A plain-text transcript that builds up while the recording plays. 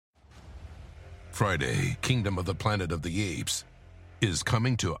Friday, Kingdom of the Planet of the Apes is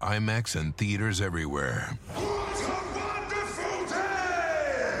coming to IMAX and theaters everywhere. What a wonderful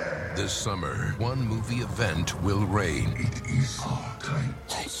day! This summer, one movie event will reign. It is our time.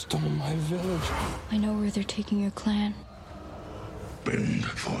 They stole my village. I know where they're taking your clan. Bend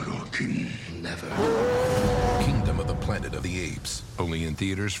for your king. Never. Kingdom of the Planet of the Apes. Only in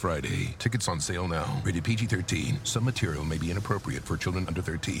theaters Friday. Tickets on sale now. Rated PG-13. Some material may be inappropriate for children under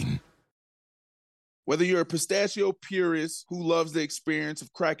 13. Whether you're a pistachio purist who loves the experience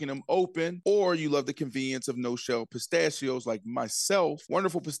of cracking them open, or you love the convenience of no-shell pistachios like myself,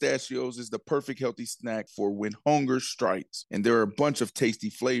 Wonderful Pistachios is the perfect healthy snack for when hunger strikes. And there are a bunch of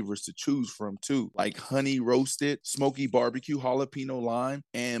tasty flavors to choose from too, like honey roasted, smoky barbecue, jalapeno lime,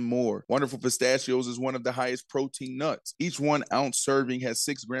 and more. Wonderful Pistachios is one of the highest protein nuts. Each 1 ounce serving has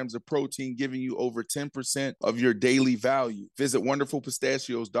 6 grams of protein, giving you over 10% of your daily value. Visit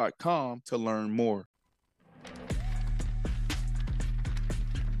wonderfulpistachios.com to learn more.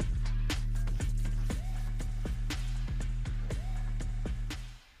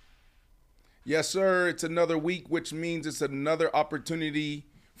 Yes, sir. It's another week, which means it's another opportunity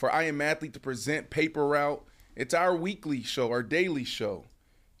for I Am Athlete to present Paper Route. It's our weekly show, our daily show.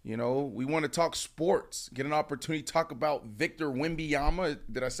 You know, we want to talk sports, get an opportunity to talk about Victor Wembanyama.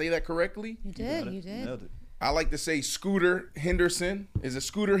 Did I say that correctly? You did. You did. Nailed it. I like to say Scooter Henderson. Is it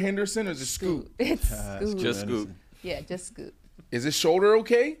Scooter Henderson or is it Scoot? It's Scoot. Just Scoot. Yeah, just Scoot. Is his shoulder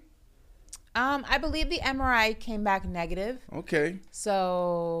okay? I believe the MRI came back negative. Okay.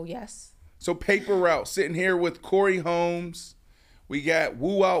 So, yes. So Paper Route, sitting here with Corey Holmes. We got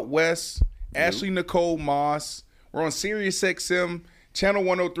Woo Out West, Ashley Nicole Moss. We're on Sirius XM, Channel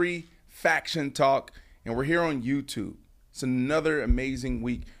 103, Faction Talk, and we're here on YouTube. It's another amazing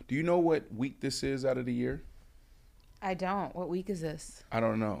week. Do you know what week this is out of the year? I don't. What week is this? I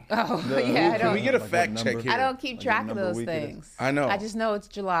don't know. Oh, yeah, I Can don't. we get a Like fact what check number? here? I don't keep Like track what of number those week it is? things. I know. I just know it's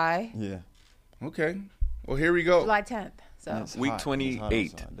July. Yeah. Okay. Well, here we go. July 10th. So, It's Week hot. It's 28. hot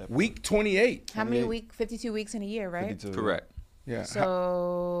outside, definitely. Week 28. how many 28. weeks? 52 weeks in a year, right? 52. Correct. Yeah.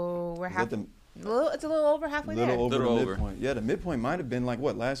 So, we're Is half. that the It's a little over halfway little there. over Little the over. midpoint? Yeah, the midpoint might have been like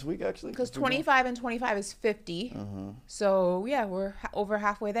what, last week actually? Because If we're going- 25 and 25 is 50. So, yeah, we're over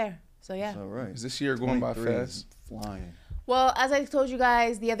halfway there. So, yeah. That's all right. Is this year going by 23 is fast? Flying. Well, as I told you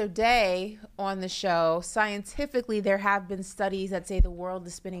guys the other day on the show, scientifically there have been studies that say the world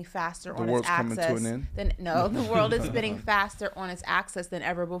is spinning faster on its world's coming axis to an end? the world is spinning faster on its axis than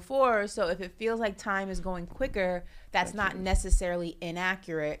ever before. So if it feels like time is going quicker, that's not necessarily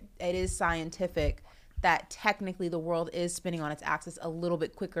inaccurate. It is scientific that technically the world is spinning on its axis a little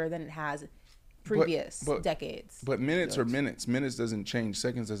bit quicker than it has previous decades. But minutes are minutes. Minutes doesn't change.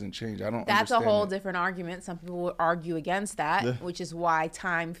 Seconds doesn't change. I don't That's a understand whole it. different argument. Some people will argue against that, Yeah. which is why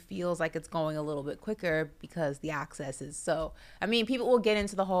time feels like it's going a little bit quicker because the access is so. I mean, people will get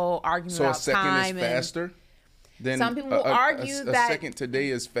into the whole argument So a about second time is faster? Then Some people will argue a that- second today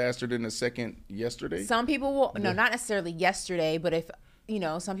is faster than a second yesterday? some people will no, not necessarily yesterday, but if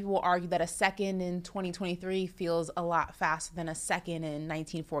some people will argue that a second in 2023 feels a lot faster than a second in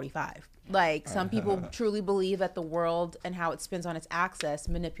 1945. Like some people truly believe that the world and how it spins on its axis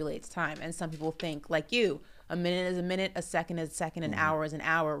manipulates time, and some people think like you, a minute is a minute, a second is a second, an hour is an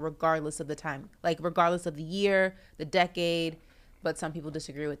hour, regardless of the time, like regardless of the year, the decade. But some people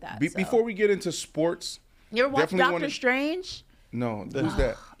disagree with that. So. Before we get into sports, You ever watch definitely Doctor wanna- Strange? no, who's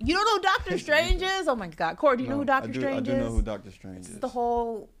that? You don't know who Doctor Strange is? Oh my God, Corey, do you know who Doctor Strange is? I do know who Doctor Strange is.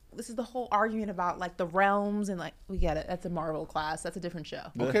 This is the whole argument about like the realms and like we get it. That's a Marvel class. That's a different show.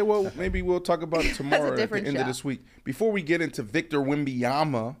 Okay, well, maybe we'll talk about it tomorrow at the different end of show. this week. Before we get into Victor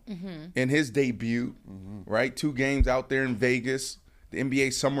Wembanyama and his debut, right? 2 games out there in Vegas, the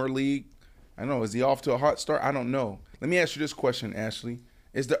NBA Summer League. I don't know. Is he off to a hot start? I don't know. Let me ask you this question, Ashley.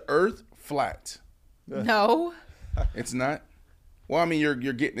 Is the earth flat? No, It's not? Well, I mean, you're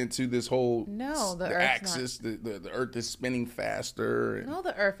getting into this whole No, the the earth's axis, the earth is spinning faster. And, no,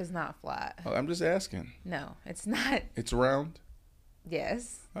 the Earth is not flat. I'm just asking. No, it's not. It's round?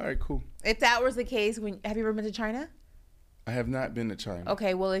 Yes, All right, cool. if that was the case, have you ever been to China? I have not been to China.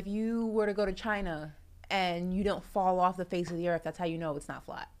 Okay, well, if you were to go to China and you don't fall off the face of the earth, that's how you know it's not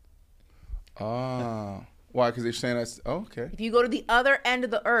flat. Ah. Why? Because they're saying that's... Oh, okay. If you go to the other end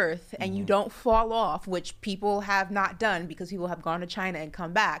of the earth and you don't fall off, which people have not done because people have gone to China and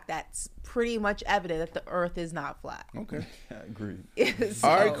come back, that's pretty much evident that the earth is not flat. Okay. I agree. So-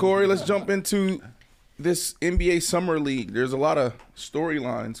 All right, Corey, let's jump into this NBA Summer League. There's a lot of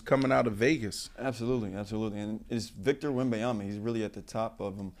storylines coming out of Vegas. Absolutely. And it's Victor Wembanyama. He's really at the top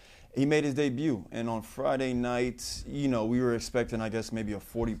of them. He made his debut, and on Friday night, we were expecting, I guess, maybe a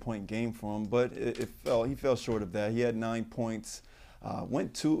 40-point game from him, but he fell short of that. He had 9 points, I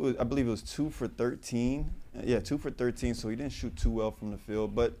believe it was 2 for 13. Yeah, 2 for 13, so he didn't shoot too well from the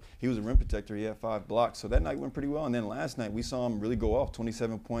field, but he was a rim protector. He had 5 blocks, so that night went pretty well. And then last night, we saw him really go off,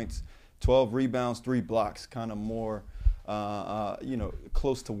 27 points, 12 rebounds, 3 blocks, kind of more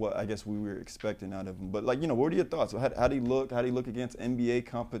close to what I guess we were expecting out of him. But what are your thoughts? How do you look? How do you look against NBA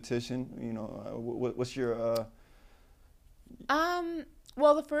competition? What's your?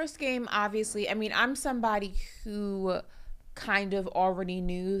 Well, the first game, obviously. I mean, I'm somebody who kind of already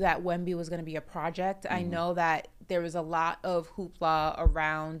knew that Wemby was going to be a project. I know that there was a lot of hoopla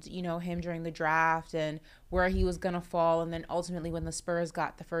around, him during the draft and where he was going to fall, and then ultimately when the Spurs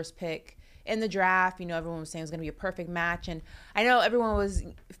got the first pick in the draft, everyone was saying it was going to be a perfect match. And I know everyone was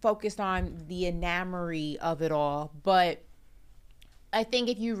focused on the enamory of it all, but I think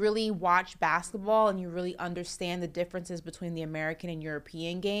if you really watch basketball and you really understand the differences between the American and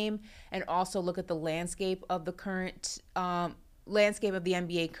European game, and also look at the landscape of the current landscape of the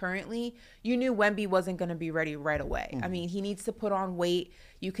NBA currently, you knew Wemby wasn't going to be ready right away. I mean, he needs to put on weight.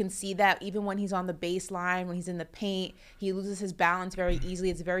 You can see that even when he's on the baseline, when he's in the paint, he loses his balance very easily.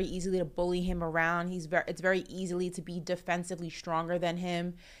 It's very easy to bully him around. It's very easily to be defensively stronger than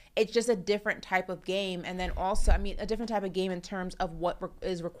him. It's just a different type of game. And then also, a different type of game in terms of what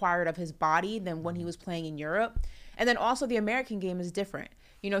is required of his body than when he was playing in Europe. And then also the American game is different.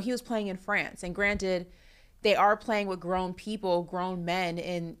 He was playing in France. And granted, they are playing with grown people, grown men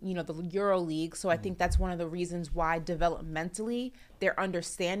in, the Euro League. So I think that's one of the reasons why developmentally their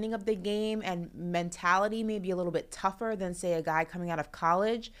understanding of the game and mentality may be a little bit tougher than, say, a guy coming out of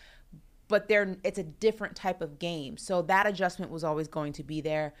college. But it's a different type of game. So that adjustment was always going to be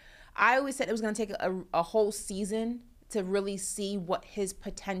there. I always said it was going to take a whole season to really see what his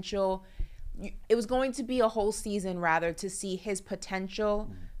potential, it was going to be a whole season rather to see his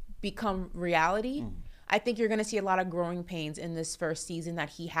potential become reality. I think you're going to see a lot of growing pains in this first season that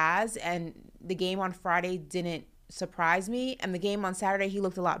he has. And the game on Friday didn't surprise me. And the game on Saturday, he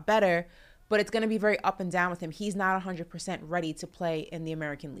looked a lot better. But it's going to be very up and down with him. He's not 100% ready to play in the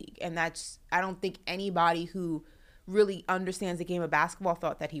American League. And I don't think anybody who really understands the game of basketball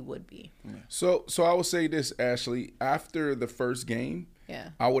thought that he would be. So I will say this, Ashley. After the first game,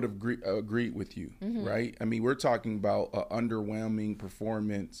 I would have agreed with you, right? I mean, we're talking about an underwhelming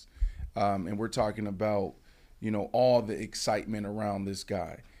performance. And we're talking about, all the excitement around this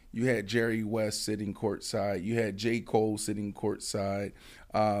guy. You had Jerry West sitting courtside. You had J. Cole sitting courtside.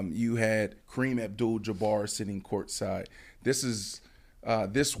 You had Kareem Abdul-Jabbar sitting courtside. This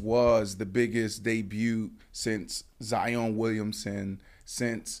was the biggest debut since Zion Williamson,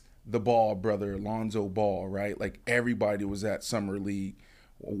 since the Ball brother, Lonzo Ball, right? Like, everybody was at Summer League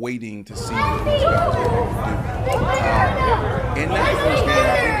waiting to see what these guys were going to do. In that first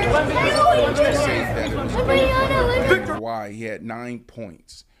game, I think it was important to say that it was great why he had 9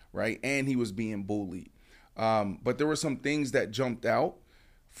 points, right? And he was being bullied. But there were some things that jumped out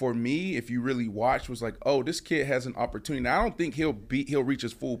for me, if you really watch, was like, oh, this kid has an opportunity. Now, I don't think he'll reach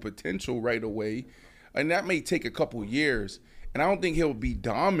his full potential right away, and that may take a couple years. And I don't think he'll be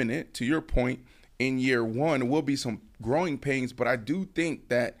dominant, to your point, in year one. There will be some growing pains, but I do think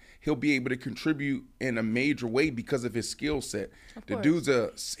that he'll be able to contribute in a major way because of his skill set. The dude's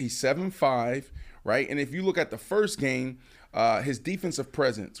he's 7'5", right? And if you look at the first game, his defensive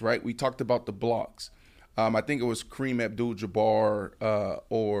presence, right? We talked about the blocks. I think it was Kareem Abdul-Jabbar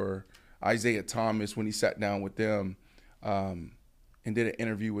or Isaiah Thomas when he sat down with them and did an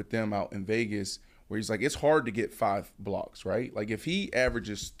interview with them out in Vegas, where he's like, it's hard to get 5 blocks, right? Like, if he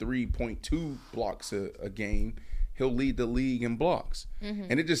averages 3.2 blocks a game, he'll lead the league in blocks.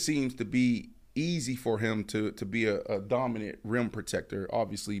 And it just seems to be easy for him to be a dominant rim protector,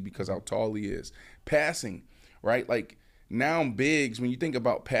 obviously, because how tall he is. Passing, right? Like, now bigs, when you think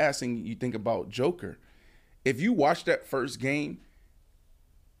about passing, you think about Joker. If you watch that first game,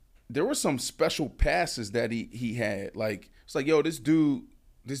 there were some special passes that he had. Like, it's like, yo, this dude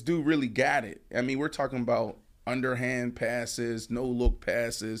really got it. I mean, we're talking about underhand passes, no-look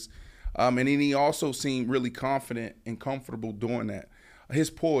passes. And then he also seemed really confident and comfortable doing that.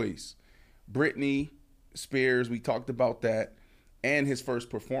 His poise. Britney Spears, we talked about that, and his first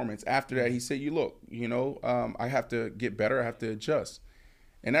performance. After that, he said, I have to get better. I have to adjust.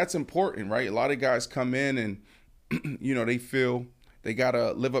 And that's important, right? A lot of guys come in and, they feel they got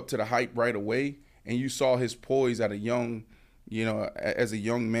to live up to the hype right away. And you saw his poise at as a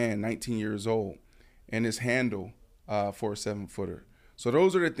young man, 19 years old, and his handle for a 7-footer. So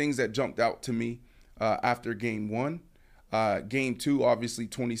those are the things that jumped out to me after game one. Game 2, obviously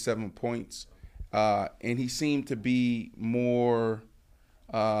 27 points. And he seemed to be more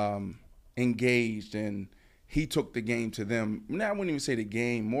engaged, and he took the game to them. Now, I wouldn't even say the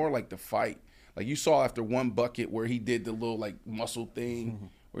game, more like the fight. Like you saw after one bucket where he did the little like muscle thing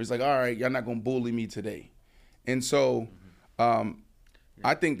where he's like, all right, y'all not going to bully me today. And so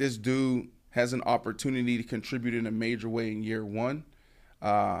I think this dude has an opportunity to contribute in a major way in year 1.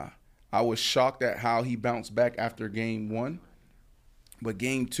 I was shocked at how he bounced back after game 1. But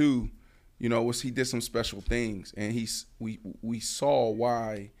game 2, you know, he did some special things. And we saw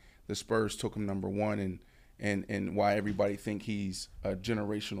why the Spurs took him number 1 and why everybody think he's a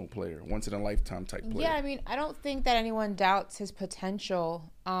generational player, once-in-a-lifetime type player. Yeah, I mean, I don't think that anyone doubts his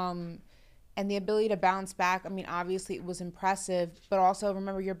potential and the ability to bounce back. I mean, obviously it was impressive, but also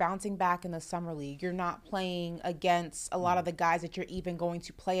remember you're bouncing back in the summer league. You're not playing against a lot of the guys that you're even going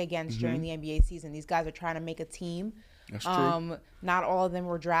to play against during the NBA season. These guys are trying to make a team. That's true. Not all of them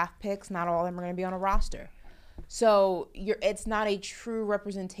were draft picks. Not all of them are going to be on a roster. So it's not a true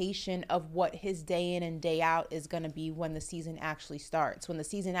representation of what his day in and day out is going to be when the season actually starts. When the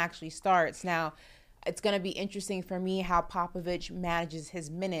season actually starts, now it's going to be interesting for me how Popovich manages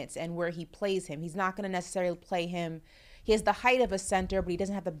his minutes and where he plays him. He's not going to necessarily play him. He has the height of a center, but he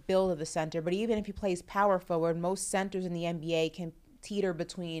doesn't have the build of a center. But even if he plays power forward, most centers in the NBA can teeter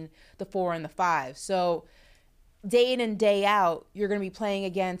between the 4 and the 5. So day in and day out, you're going to be playing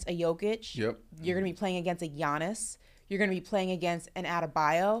against a Jokic. Yep. You're going to be playing against a Giannis. You're going to be playing against an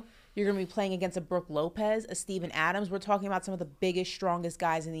Adebayo. You're going to be playing against a Brook Lopez, a Steven Adams. We're talking about some of the biggest, strongest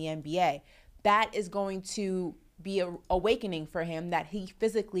guys in the NBA. That is going to be an awakening for him that he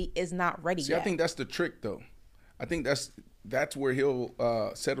physically is not ready yet. I think that's the trick, though. I think that's where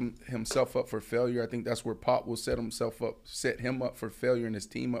he'll set himself up for failure. I think that's where Pop will set him up for failure and his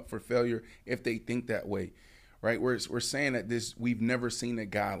team up for failure if they think that way. Right, we're saying that we've never seen a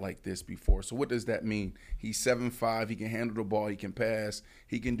guy like this before. So what does that mean? He's 7'5", he can handle the ball, he can pass,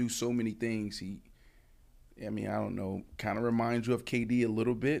 he can do so many things. I don't know, kind of reminds you of KD a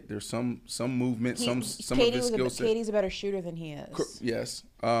little bit. There's some movement, some of his skill set. KD's a better shooter than he is. Yes.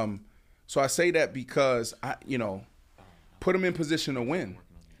 So I say that because put him in position to win,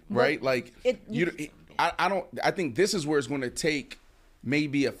 right? I think this is where it's going to take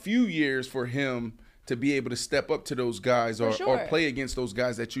maybe a few years for him to be able to step up to those guys or play against those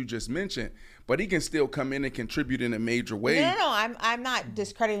guys that you just mentioned. But he can still come in and contribute in a major way. No, I'm not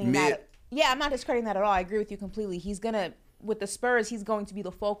discrediting that. Yeah, I'm not discrediting that at all. I agree with you completely. With the Spurs, he's going to be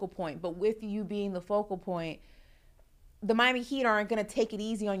the focal point. But with you being the focal point, the Miami Heat aren't going to take it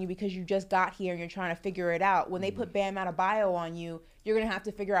easy on you because you just got here and you're trying to figure it out. When they put Bam Adebayo on you, you're going to have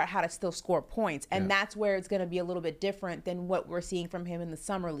to figure out how to still score points. And that's where it's going to be a little bit different than what we're seeing from him in the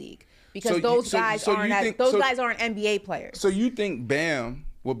summer league. Because those guys aren't NBA players. So you think Bam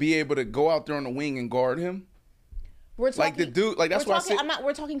will be able to go out there on the wing and guard him? We're talking,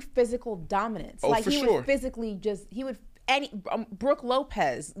 we're talking physical dominance. Oh, he would physically Brook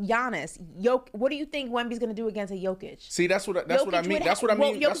Lopez, Giannis, what do you think Wemby's going to do against a Jokic? See, that's what I mean. That's what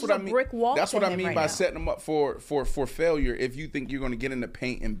I mean by setting him up for failure. If you think you're going to get in the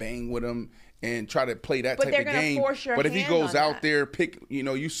paint and bang with him and try to play that type of game, but if he goes out there,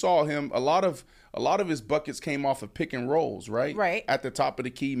 you saw him. A lot of his buckets came off of pick and rolls, right? Right. At the top of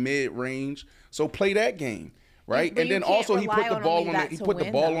the key, mid range. So play that game. Right, and then also he put the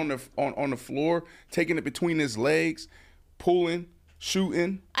ball on the floor, taking it between his legs, pulling,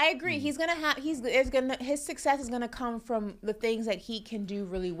 shooting. I agree. His success is gonna come from the things that he can do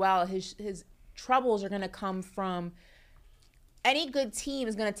really well. His troubles are gonna come from any good team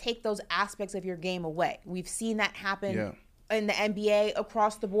is gonna take those aspects of your game away. We've seen that happen in the NBA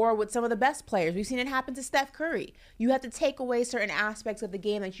across the board with some of the best players. We've seen it happen to Steph Curry. You have to take away certain aspects of the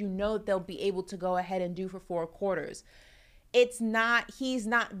game that you know they'll be able to go ahead and do for 4 quarters. He's not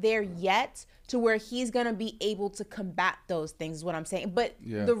there yet to where he's going to be able to combat those things is what I'm saying. But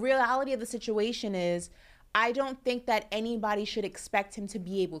the reality of the situation is I don't think that anybody should expect him to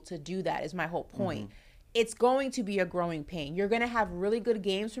be able to do that is my whole point. Mm-hmm. It's going to be a growing pain. You're going to have really good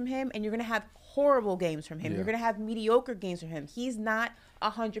games from him, and you're going to have horrible games from him. You're going to have mediocre games from him. He's not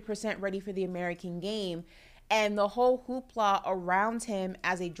 100% ready for the American game. And the whole hoopla around him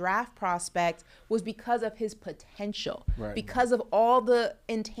as a draft prospect was because of his potential, because of all the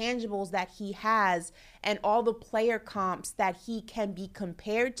intangibles that he has and all the player comps that he can be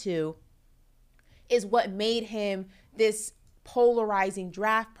compared to is what made him this polarizing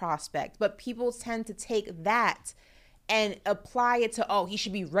draft prospect. But people tend to take that and apply it to, he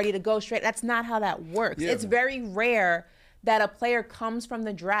should be ready to go straight. That's not how that works. It's very rare that a player comes from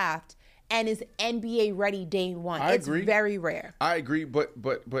the draft and is NBA ready day one. I It's agree. very rare. I agree, but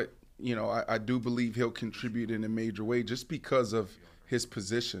you know, I do believe he'll contribute in a major way just because of his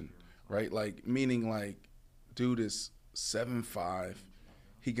position, right? Like, meaning like, dude is 7'5".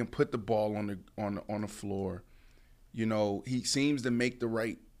 He can put the ball on the floor. You know, he seems to make the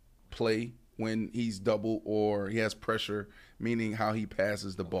right play when he's double or he has pressure, meaning how he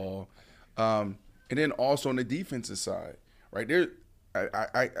passes the ball. And then also on the defensive side, right there,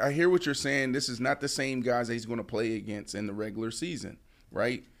 I hear what you're saying. This is not the same guys that he's going to play against in the regular season,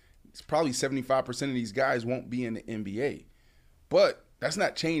 right? It's probably 75% of these guys won't be in the NBA. But that's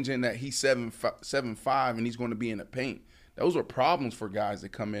not changing that he's 7'5" and he's going to be in the paint. Those are problems for guys that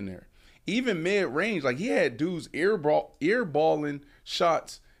come in there. Even mid-range, like he had dudes earballing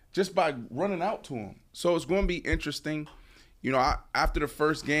shots just by running out to him. So it's going to be interesting. You know, after the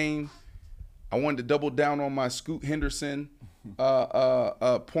first game, I wanted to double down on my Scoot Henderson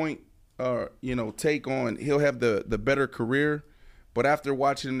point, take on he'll have the better career. But after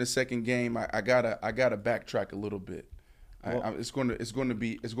watching the second game, I gotta backtrack a little bit. It's going to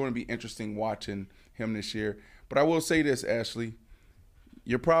be interesting watching him this year. But I will say this, Ashley,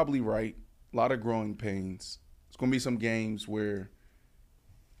 you're probably right. A lot of growing pains. It's going to be some games where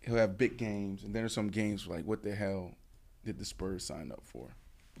he'll have big games, and then there's some games like, what the hell did the Spurs sign up for?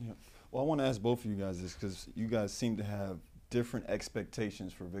 Yeah. Well, I want to ask both of you guys this because you guys seem to have different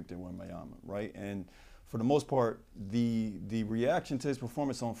expectations for Victor Wembanyama, right? And for the most part, the reaction to his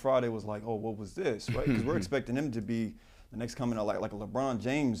performance on Friday was like, oh, what was this, right? Because we're expecting him to be the next coming out like a LeBron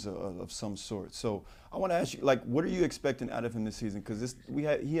James of some sort. So I want to ask you, like, what are you expecting out of him this season? Because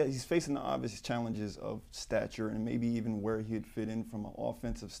he's facing the obvious challenges of stature and maybe even where he'd fit in from an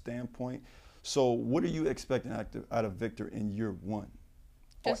offensive standpoint. So what are you expecting out of Victor in year one?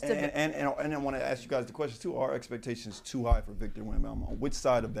 And I want to ask you guys the question too: are expectations too high for Victor Wembanyama? On which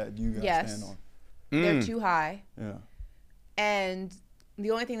side of that do you guys stand on? They're too high. Yeah. And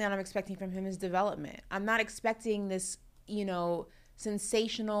the only thing that I'm expecting from him is development. I'm not expecting this,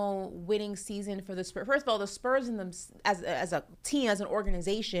 sensational winning season for the Spurs. First of all, the Spurs in them as a team, as an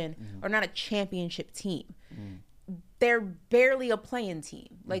organization, are not a championship team. They're barely a play-in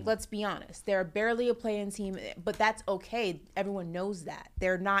team. Like, let's be honest. They're barely a play-in team, but that's okay. Everyone knows that.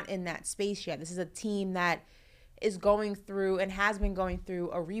 They're not in that space yet. This is a team that is going through and has been going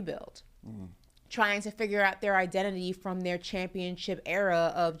through a rebuild. Trying to figure out their identity from their championship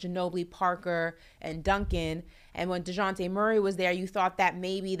era of Ginobili, Parker, and Duncan. And when DeJounte Murray was there, you thought that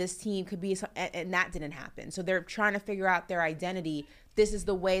maybe this team could be, and that didn't happen. So they're trying to figure out their identity. This is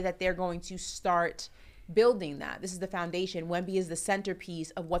the way that they're going to start building that. This is the foundation. Wemby is the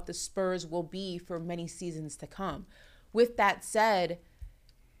centerpiece of what the Spurs will be for many seasons to come. With that said,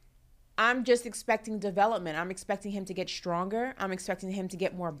 I'm just expecting development. I'm expecting him to get stronger. I'm expecting him to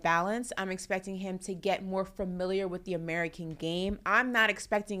get more balanced. I'm expecting him to get more familiar with the American game. I'm not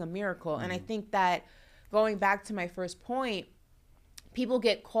expecting a miracle. And I think that going back to my first point, people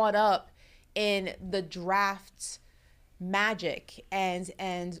get caught up in the draft magic and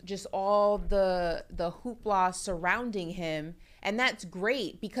just all the hoopla surrounding him. And that's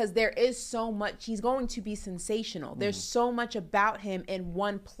great because there is so much. He's going to be sensational. There's so much about him in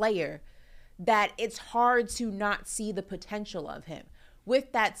one player that it's hard to not see the potential of him.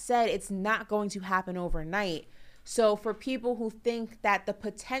 With that said, it's not going to happen overnight. So for people who think that the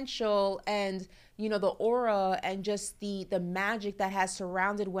potential and, the aura and just the magic that has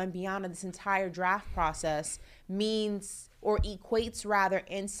surrounded Wembanyama this entire draft process means or equates rather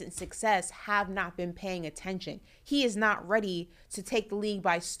instant success have not been paying attention. He is not ready to take the league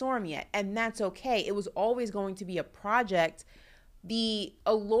by storm yet, and that's okay. It was always going to be a project. The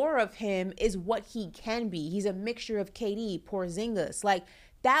allure of him is what he can be. He's a mixture of KD, Porzingis. Like,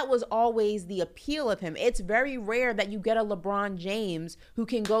 that was always the appeal of him. It's very rare that you get a LeBron James who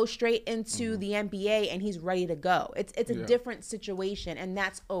can go straight into the NBA and he's ready to go. It's a different situation, and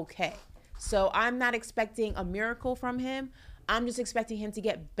that's okay. So I'm not expecting a miracle from him. I'm just expecting him to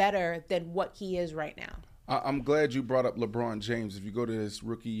get better than what he is right now. I'm glad you brought up LeBron James. If you go to his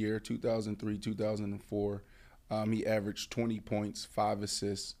rookie year, 2003, 2004, he averaged 20 points, 5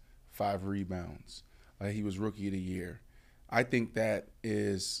 assists, 5 rebounds. He was rookie of the year. I think that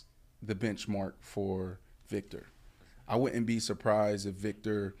is the benchmark for Victor. I wouldn't be surprised if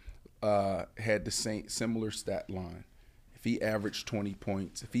Victor had the similar stat line. If he averaged 20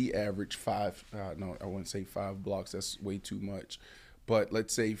 points, if he averaged I wouldn't say 5 blocks. That's way too much. But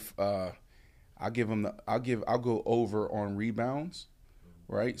let's say I'll go over on rebounds,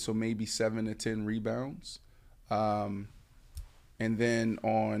 right? So maybe 7 to 10 rebounds. And then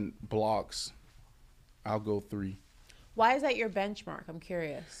on blocks, I'll go 3. Why is that your benchmark? I'm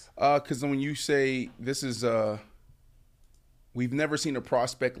curious. Because when you say this is, we've never seen a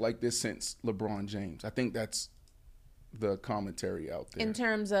prospect like this since LeBron James. I think that's the commentary out there. In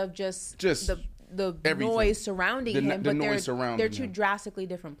terms of just the everything. noise surrounding him, but they're two him. drastically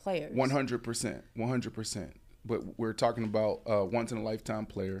different players. 100%. But we're talking about once in a lifetime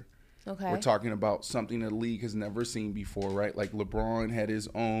player. Okay. We're talking about something the league has never seen before, right? Like LeBron had his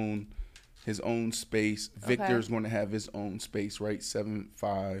own space. Victor's going to have his own space, right?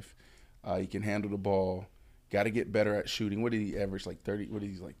 7'5". He can handle the ball. Got to get better at shooting. What did he average? Like 30? What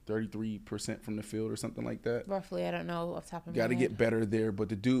is he like 33% from the field or something like that? Roughly, I don't know off the top of my head. Got to get better there, but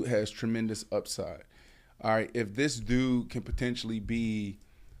the dude has tremendous upside. All right, if this dude can potentially be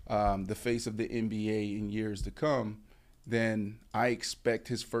the face of the NBA in years to come, then I expect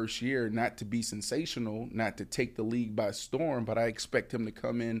his first year not to be sensational, not to take the league by storm, but I expect him to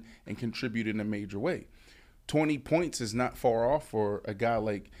come in and contribute in a major way. 20 points is not far off for a guy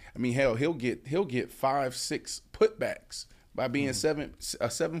like, I mean, hell, he'll get 5-6 putbacks by being a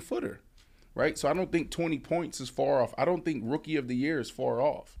 7-footer, right? So I don't think 20 points is far off. I don't think Rookie of the Year is far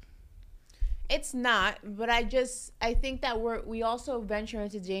off. It's not, but I think that we also venture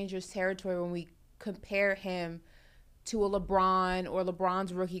into dangerous territory when we compare him to a LeBron or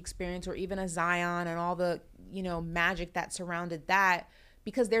LeBron's rookie experience or even a Zion and all the, magic that surrounded that,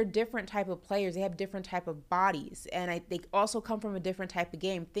 because they're different type of players. They have different type of bodies, and they also come from a different type of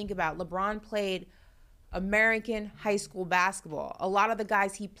game. Think about LeBron played American high school basketball. A lot of the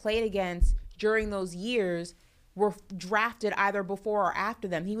guys he played against during those years were drafted either before or after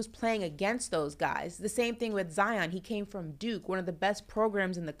them. He was playing against those guys. The same thing with Zion. He came from Duke, one of the best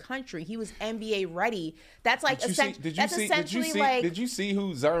programs in the country. He was NBA ready. That's like Did you see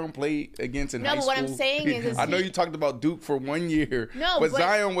who Zion played against in high school? No, but what I'm saying is I know you talked about Duke for 1 year. No, but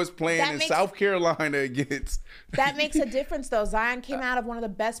Zion was playing in South Carolina against. That makes a difference, though. Zion came out of one of the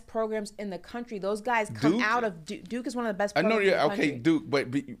best programs in the country. Those guys come out of Duke. Duke is one of the best programs in the country. Okay, Duke,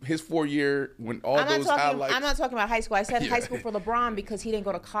 but his 4-year when all those highlights. I'm not talking about high school. I said high school for LeBron because he didn't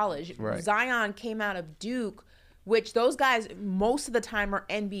go to college. Right. Zion came out of Duke, which those guys most of the time are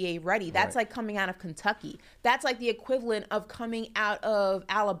NBA ready. That's like coming out of Kentucky. That's like the equivalent of coming out of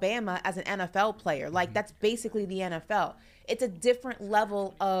Alabama as an NFL player. Like that's basically the NFL. It's a different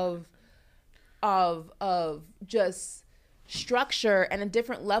level of just structure and a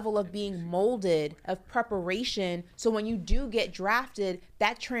different level of being molded, of preparation. So when you do get drafted,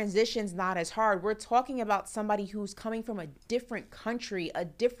 that transition's not as hard. We're talking about somebody who's coming from a different country, a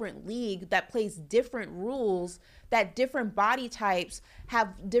different league that plays different rules, that different body types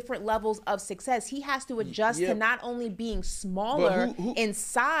have different levels of success. He has to adjust to not only being smaller in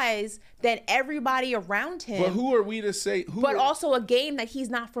size than everybody around him. But who are we to say? Also a game that he's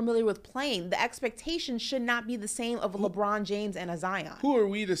not familiar with playing. The expectation should not be the same of LeBron James and a Zion. Who are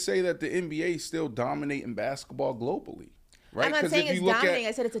we to say that the NBA is still dominating basketball globally? Right? I'm not saying it's dominating.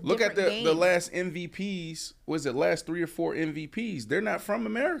 I said it's a different game. Look at the last MVPs. Was it last 3 or 4 MVPs? They're not from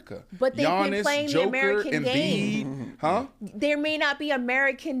America. But they've been playing the American game. Huh? There may not be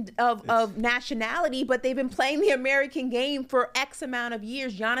American of nationality, but they've been playing the American game for X amount of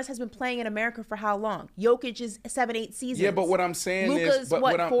years. Giannis has been playing in America for how long? Jokic is 7-8 seasons. Yeah, but what I'm saying Luka's, is,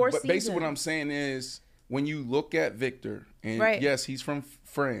 but 4 seasons. basically what I'm saying is, when you look at Victor, and yes, he's from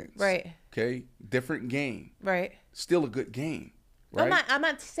France. Right. Okay, different game. Right. Still a good game. Right? I'm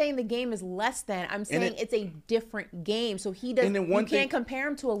not saying the game is less than. I'm saying it's a different game. So he doesn't. You can't compare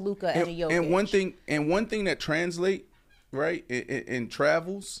him to a Luka and a Jokic. And one thing that translate right in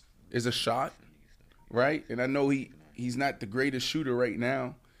travels is a shot, right? And I know he's not the greatest shooter right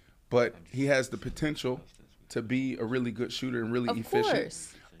now, but he has the potential to be a really good shooter and really efficient.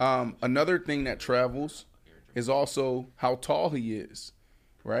 Course. Another thing that travels is also how tall he is,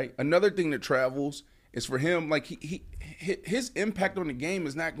 right? Another thing that travels is for him, like his impact on the game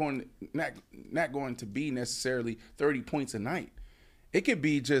is not going to be necessarily 30 points a night. It could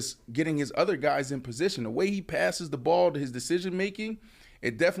be just getting his other guys in position. The way he passes the ball, to his decision making,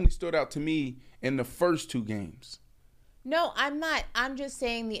 it definitely stood out to me in the first 2 games. No, I'm not. I'm just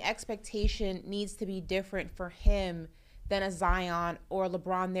saying the expectation needs to be different for him than a Zion or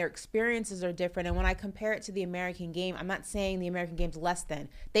LeBron. Their experiences are different. And when I compare it to the American game, I'm not saying the American game's less than.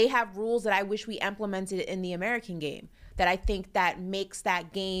 They have rules that I wish we implemented in the American game that I think that makes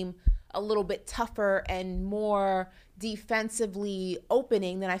that game a little bit tougher and more defensively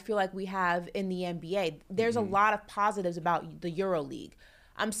opening than I feel like we have in the NBA. There's a lot of positives about the EuroLeague.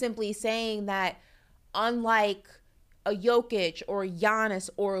 I'm simply saying that unlike a Jokic or Giannis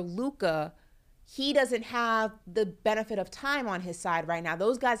or Luka, he doesn't have the benefit of time on his side right now.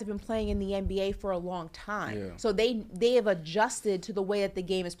 Those guys have been playing in the NBA for a long time. Yeah. So they have adjusted to the way that the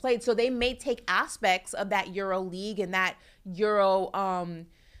game is played. So they may take aspects of that Euro League and that Euro,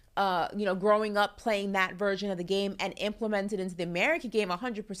 growing up playing that version of the game and implement it into the American game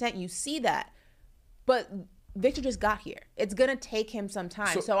 100%. You see that. But Victor just got here. It's going to take him some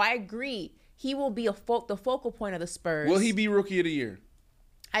time. So I agree. He will be the focal point of the Spurs. Will he be Rookie of the Year?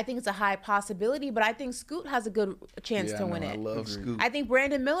 I think it's a high possibility, but I think Scoot has a good chance to win it. I love Scoot. I think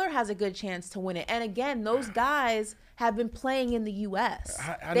Brandon Miller has a good chance to win it. And again, those guys have been playing in the U.S.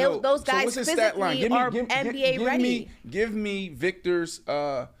 I know. Those guys what's his stat line? are NBA ready. Give me Victor's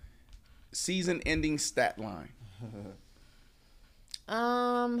season-ending stat line.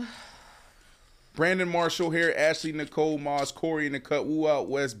 Brandon Marshall here, Ashley Nicole Moss, Corey in the cut, Woo Out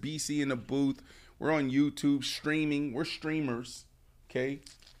West, BC in the booth. We're on YouTube streaming. We're streamers, okay?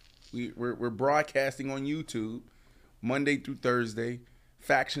 We're broadcasting on YouTube Monday through Thursday.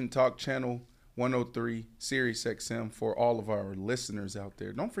 Faction Talk Channel 103, Sirius XM for all of our listeners out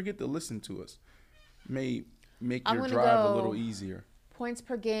there. Don't forget to listen to us. May make your drive a little easier. Points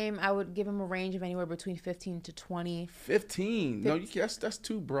per game, I would give him a range of anywhere between 15 to 20. 15? No, that's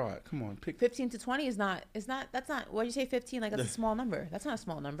too broad. Come on, pick 15 to 20 is not. That's not. What did you say? 15? Like that's a small number. That's not a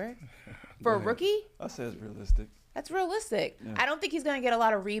small number for a rookie. I say it's realistic. That's realistic. Yeah. I don't think he's going to get a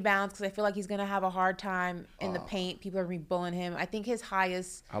lot of rebounds because I feel like he's going to have a hard time in the paint. People are going to be bullying him. I think his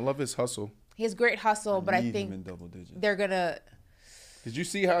highest. I love his hustle. He has great hustle, but I think they're going to. Did you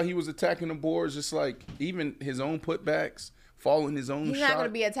see how he was attacking the boards? Just like even his own putbacks, following his own shot. He's not going to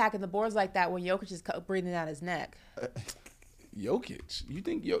be attacking the boards like that when Jokic is breathing down his neck. Jokic? You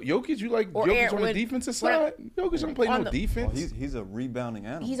think Jokic? You like Jokic on the defensive side? Jokic don't play no defense. Well, he's a rebounding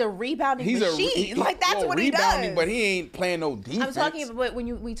animal. He's a rebounding machine. That's what he does. But he ain't playing no defense. I'm talking about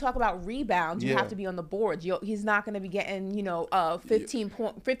when we talk about rebounds, you have to be on the boards. He's not going to be getting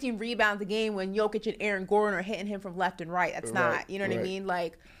 15 rebounds a game when Jokic and Aaron Gordon are hitting him from left and right. That's not. You know what I mean?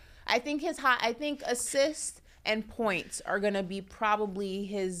 Like, I think assists and points are going to be probably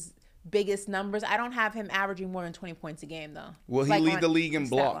his biggest numbers. I don't have him averaging more than 20 points a game, though. Will he lead the league in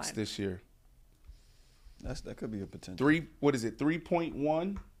blocks this year? That could be a potential.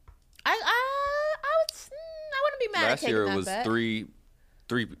 3.1? I wouldn't be mad at taking that bet. Last year it was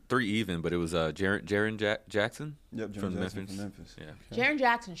three even, but it was Jaren Jackson. Yep, from Memphis. Yeah. Jaren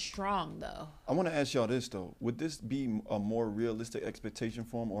Jackson's strong though. I want to ask y'all this though: would this be a more realistic expectation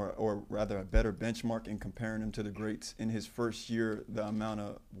for him, or rather a better benchmark in comparing him to the greats in his first year? The amount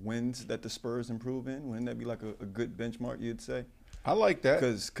of wins that the Spurs improve in, wouldn't that be like a good benchmark? You'd say. I like that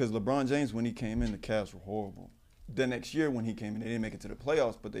because LeBron James, when he came in, the Cavs were horrible. The next year when he came in, they didn't make it to the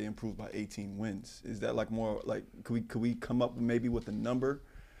playoffs, but they improved by 18 wins. Is that like more like could we come up maybe with a number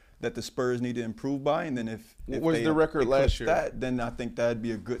that the Spurs need to improve by, and then if what was the record last year? Then I think that'd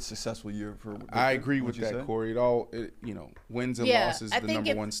be a good successful year for. I agree with that, Corey. Wins and losses is the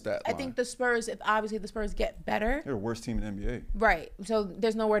number one stat line. I think the Spurs, if obviously the Spurs get better, they're the worst team in the NBA. Right. So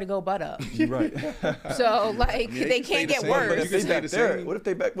there's nowhere to go but up. You're right. So they can't get worse. But if they back there, what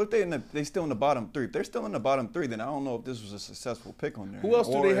if they still in the bottom three? If they're still in the bottom three, then I don't know if this was a successful pick on there. Who else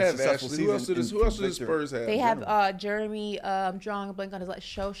do they have, Ashley? Who else do the Spurs have? They have Jeremy. I'm drawing a blank on his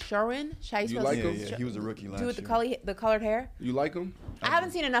Sherwin. You like him? Yeah, he was a rookie last year. Dude with the colored hair. You like him? I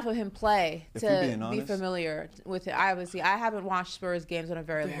haven't seen enough of him play to be familiar with it. Obviously, I haven't watched Spurs games in a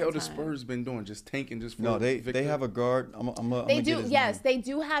very long time. What the hell the Spurs been doing? Just tanking just for they have a guard. They do. Yes, they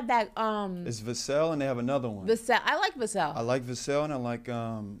do have that. It's Vassell, and they have another one. Vassell. I like Vassell. I like Vassell, and I like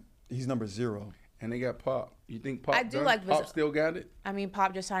he's number 0. And they got Pop. You think Pop? I do like Vassell. Pop still got it? I mean,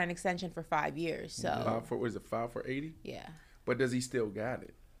 Pop just signed an extension for 5 years. So 5 for 80? Yeah. But does he still got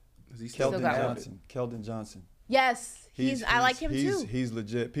it? Keldon Johnson. Yes, I like him too. He's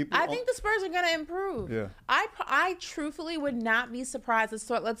legit. I think the Spurs are going to improve. Yeah. I truthfully would not be surprised.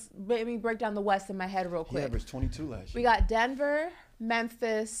 Let's break down the West in my head real quick. He averaged 22 last year. We got Denver,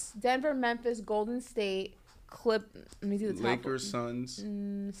 Memphis, Golden State, let me do the top. Lakers, Suns.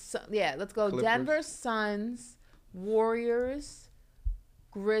 Let's go. Clippers. Denver, Suns, Warriors,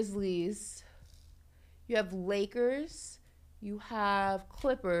 Grizzlies. You have Lakers. You have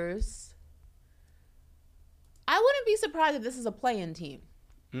Clippers. I wouldn't be surprised if this is a play-in team.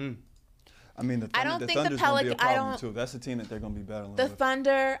 I mean, the Thunder's going to be a problem too. That's the team that they're going to be battling with.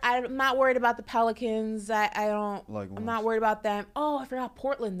 Thunder, I'm not worried about the Pelicans. I'm not worried about them. Oh, I forgot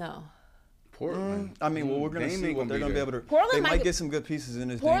Portland, though. Portland? I mean, we're going to see what they're going to be able to. They might get some good pieces in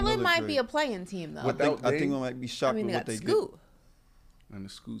this. Portland might be a play-in team, though. I think we might be shocked with what they get. And the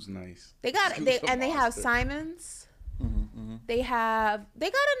Scoot's nice. They got it. And they have Simons. They got a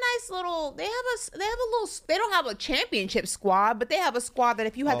nice little. They don't have a championship squad, but they have a squad that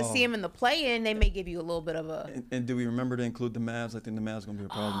if you had to see them in the play-in, they may give you a little bit of a. And do we remember to include the Mavs? I think the Mavs gonna be a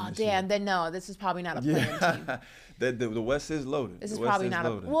problem. Oh damn! Then no, this is probably not a play-in team. The West is loaded. This is probably not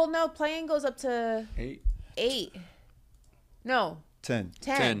loaded. Well, no, play-in goes up to 8. No. 10.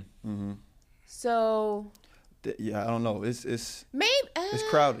 10. Mm-hmm. So. Yeah, I don't know. It's maybe it's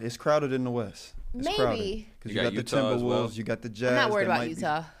crowded. It's crowded in the West. It's maybe because you got the Timberwolves, you got the Jazz. I'm not worried about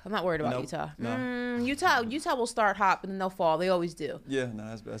Utah. I'm not worried about Utah. No. Utah will start hot, but then they'll fall. They always do. Yeah,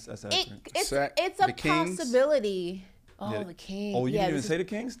 no, that's accurate. It's a possibility. Oh, the Kings. Oh, you didn't even say the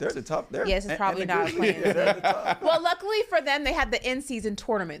Kings? They're at the top there. Yes, it's probably not a play-in team. Well, luckily for them, they had the in-season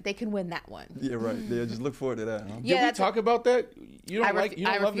tournament. They can win that one. Yeah, right. Yeah, just look forward to that. Huh? Yeah, Did we talk about that?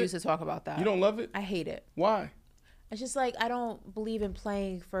 I refuse to talk about that. You don't love it? I hate it. Why? It's just like I don't believe in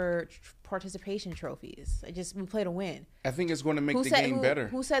playing for participation trophies. We play to win. I think it's going to make the game better.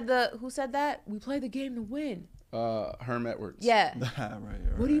 Who said that? We play the game to win. Herm Edwards. Yeah. right.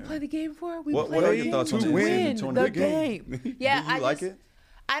 What do you play the game for? What are your thoughts on to win the game? Yeah, do you like it?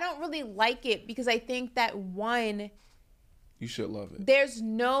 I don't really like it because I think that you should love it. There's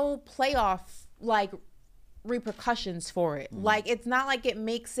no playoff repercussions for it. Like it's not like it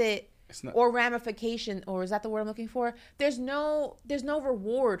makes it. Or ramification, or is that the word I'm looking for? There's no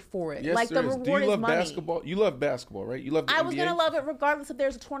reward for it. Yes, like the reward is money. Do you love basketball? You love basketball, right? You love the NBA? I was gonna love it regardless if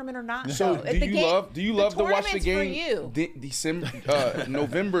there's a tournament or not. So do you love to watch the game? December,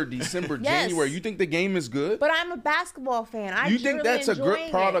 November, December, yes. January. You think the game is good? But I'm a basketball fan. You think that's a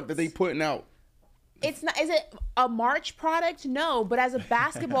good product that they putting out? It's not. Is it a March product? No. But as a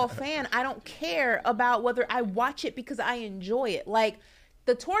basketball fan, I don't care about whether I watch it because I enjoy it. Like.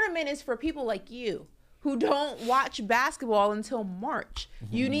 The tournament is for people like you who don't watch basketball until March.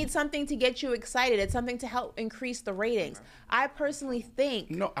 You need something to get you excited. It's something to help increase the ratings. I personally think...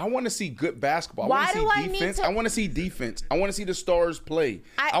 No, I want to see good basketball. I want to see defense. I want to see defense. I want to see the stars play.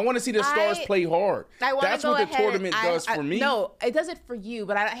 I want to see the stars play hard. That's what the tournament does for me. No, it does it for you,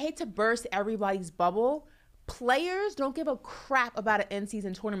 but I hate to burst everybody's bubble. Players don't give a crap about an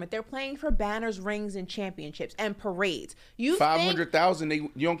in-season tournament. They're playing for banners, rings, and championships and parades. 500,000. You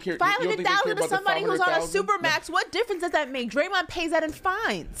don't care. 500,000 to somebody who's on a supermax. What difference does that make? Draymond pays that in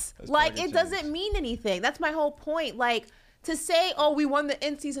fines. It doesn't mean anything. That's my whole point. Like to say, oh, we won the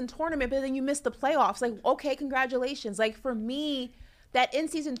in-season tournament, but then you missed the playoffs. Like, okay, congratulations. Like for me. That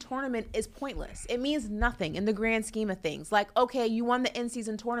in-season tournament is pointless. It means nothing in the grand scheme of things. Like, okay, you won the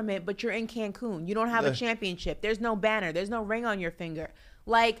in-season tournament, but you're in Cancun. You don't have a championship. There's no banner. There's no ring on your finger.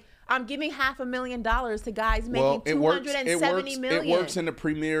 Like, I'm giving $500,000 to guys making $270 million. It works in the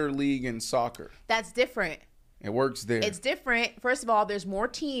Premier League in soccer. That's different. It works there. It's different. First of all, there's more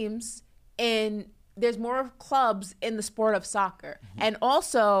teams and there's more clubs in the sport of soccer. And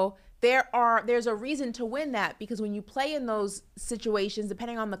also... There's a reason to win that because when you play in those situations,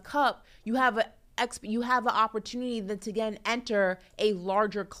 depending on the cup, you have an opportunity to again enter a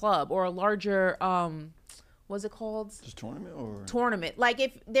larger club or a larger what's it called? Just tournament or tournament. Like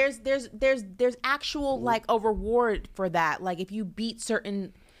if there's actual like a reward for that. Like if you beat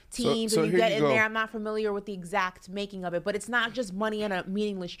certain teams and you get in there. I'm not familiar with the exact making of it, but it's not just money and a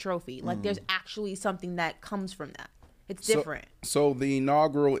meaningless trophy. Like there's actually something that comes from that. It's different. So the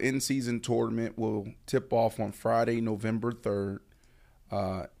inaugural in-season tournament will tip off on Friday, November 3rd,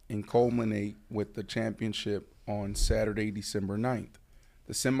 and culminate with the championship on Saturday, December 9th.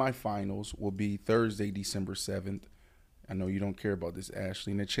 The semifinals will be Thursday, December 7th. I know you don't care about this,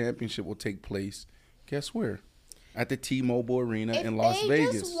 Ashley. And the championship will take place, guess where? At the T-Mobile Arena in Las Vegas.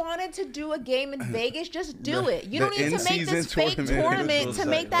 If they just wanted to do a game in Vegas, just do it. You don't need to make this fake tournament to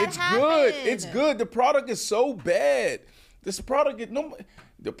make that happen. It's good. The product is so bad. The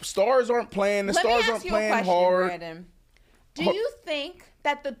stars aren't playing. The stars aren't playing hard. Brandon. Do you think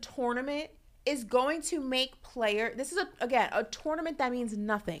that the tournament is going to make this is, a tournament that means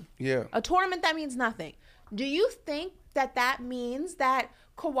nothing. Yeah. A tournament that means nothing. Do you think that means that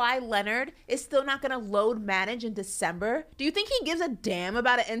Kawhi Leonard is still not going to load manage in December? Do you think he gives a damn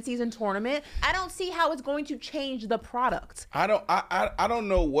about an in-season tournament? I don't see how it's going to change the product. I don't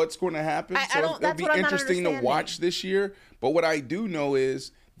know what's going to happen. It'll be interesting to watch this year. But what I do know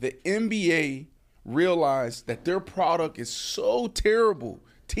is the NBA realized that their product is so terrible.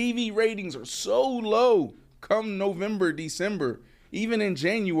 TV ratings are so low come November, December, even in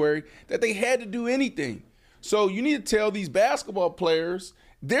January, that they had to do anything. So you need to tell these basketball players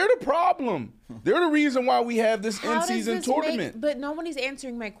They're the problem. They're the reason why we have this in-season tournament. But nobody's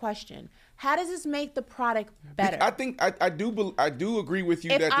answering my question. How does this make the product better? I think I do agree with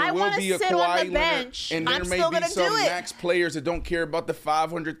you that there will be a sit on Kawhi the bench, Leonard, and there I'm may still be gonna some do it. max players that don't care about the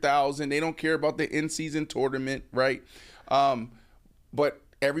 500,000. They don't care about the in-season tournament, right? But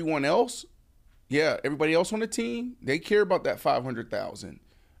everyone else, everybody else on the team, they care about that 500,000.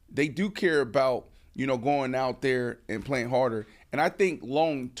 They do care about going out there and playing harder. And I think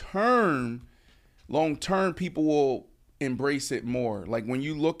long term, people will embrace it more. Like when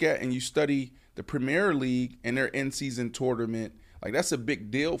you look at and you study the Premier League and their in-season tournament, like that's a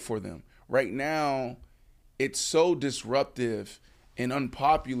big deal for them. Right now, it's so disruptive and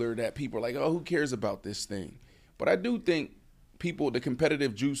unpopular that people are like, oh, who cares about this thing? But I do think the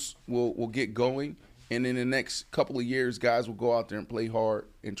competitive juice will get going. And in the next couple of years, guys will go out there and play hard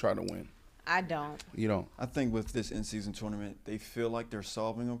and try to win. I don't. You don't. I think with this in-season tournament, they feel like they're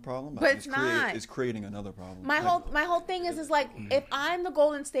solving a problem, but it's not. It's creating another problem. My whole thing is like, if I'm the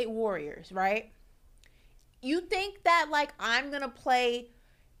Golden State Warriors, right? You think that like I'm gonna play?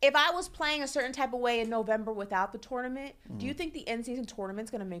 If I was playing a certain type of way in November without the tournament, do you think the in-season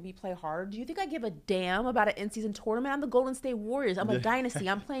tournament's going to make me play hard? Do you think I give a damn about an in-season tournament? I'm the Golden State Warriors. I'm a dynasty.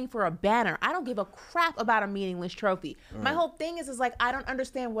 I'm playing for a banner. I don't give a crap about a meaningless trophy. Right. My whole thing is like, I don't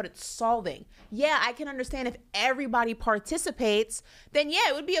understand what it's solving. Yeah, I can understand if everybody participates, then yeah,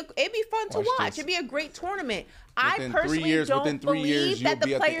 it'd be fun to watch. It'd be a great tournament. I personally don't believe that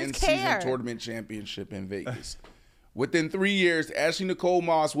the players care. In-season tournament championship in Vegas. Within 3 years, Ashley Nicole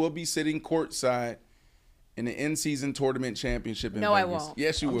Moss will be sitting courtside in the in-season tournament championship in Vegas. No, I won't.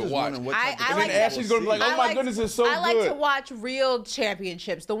 Yes, you will. Watch. And then Ashley's going to be like, oh my goodness, it's so good. I like to watch real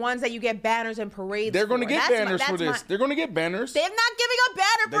championships, the ones that you get banners and parades They're going to get banners for this. My, They're going to get banners. They're not giving a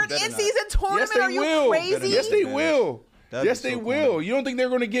banner for an in-season tournament. Yes, Are you will. crazy? Yes, they will. Yes, they will. Cool. You don't think they're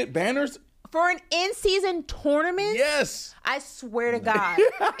going to get banners? For an in-season tournament? Yes. I swear to God,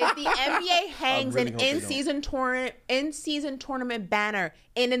 if the NBA hangs an in-season tournament banner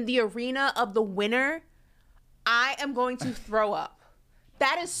in the arena of the winner, I am going to throw up.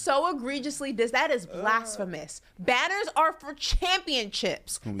 That is so egregiously that is blasphemous. Banners are for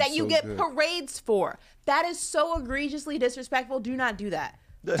championships that you get parades for. That is so egregiously disrespectful. Do not do that.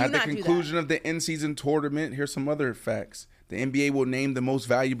 At the conclusion of the in-season tournament, here's some other facts. The NBA will name the most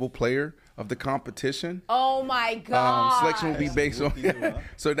valuable player of the competition. Oh my God! Selection will be based on.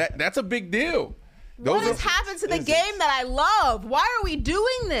 So that's a big deal. What has happened to the game that I love? Why are we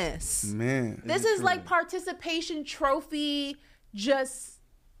doing this? Man, this is like participation trophy, just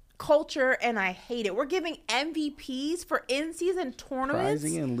culture, and I hate it. We're giving MVPs for in-season tournaments.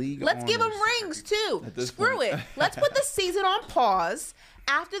 Let's give them rings too. Screw it. Let's put the season on pause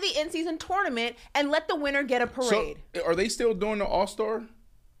after the in-season tournament and let the winner get a parade. So, are they still doing the All-Star?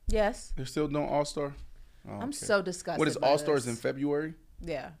 Yes. They're still doing All-Star? Oh, I'm so disgusted. What is All-Stars in February?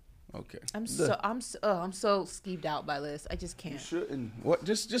 Yeah. Okay. I'm so skeeved out by this. I just can't. You shouldn't. What?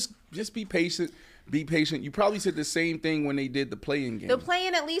 Just be patient. Be patient. You probably said the same thing when they did the play-in game. The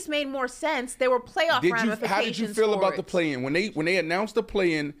play-in at least made more sense. There were playoff ramifications. How did you feel about the play-in when they announced the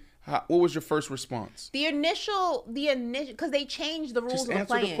play-in? What was your first response? The initial, because they changed the rules of the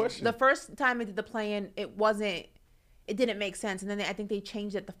play-in. The first time they did the play-in, it didn't make sense, and then I think they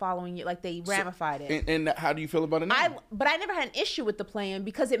changed it the following year, like they ramified it. And how do you feel about it now? But I never had an issue with the play-in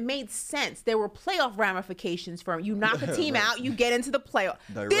because it made sense. There were playoff ramifications for you knock a team out, you get into the playoff.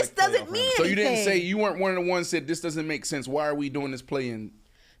 This doesn't mean anything. So you didn't say, you weren't one of the ones that said this doesn't make sense. Why are we doing this play-in?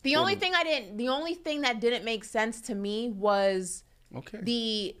 The only thing that didn't make sense to me was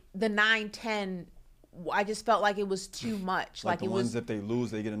the 9-10. I just felt like it was too much. Like the ones if they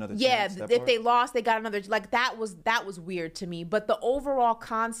lose, they get another chance. Yeah, if they lost, they got another. Like that was weird to me. But the overall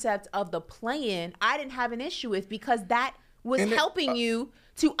concept of the play-in, I didn't have an issue with because that was helping you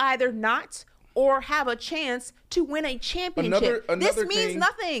to either not or have a chance to win a championship. This means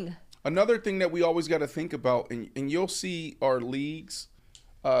nothing. Another thing that we always got to think about, and you'll see our leagues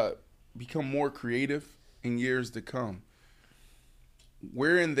become more creative in years to come.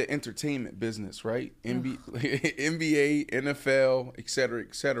 We're in the entertainment business, right? NBA, NFL, et cetera,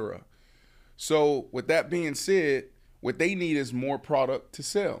 et cetera. So with that being said, what they need is more product to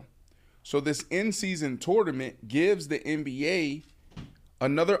sell. So this in-season tournament gives the NBA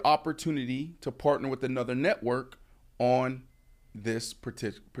another opportunity to partner with another network on this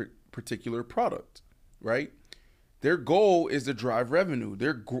particular product, right? Their goal is to drive revenue.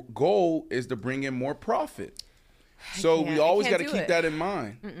 Their goal is to bring in more profit. So we always got to keep that in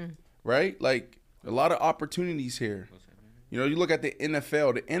mind, right? Like a lot of opportunities here. You know, you look at the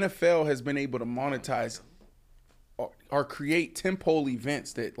NFL. The NFL has been able to monetize or create tentpole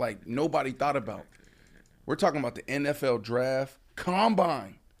events that like nobody thought about. We're talking about the NFL draft,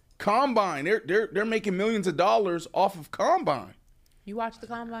 combine. They're making millions of dollars off of combine. You watch the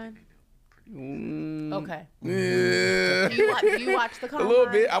combine? Mm, Okay. Yeah. Do you watch the combine? A little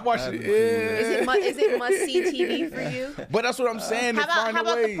bit. I watched it. Yeah. Is it must-see TV for you? But that's what I'm saying. How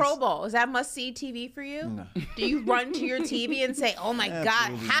about the Pro Bowl? Is that must-see TV for you? No. Do you run to your TV and say, "Oh my God,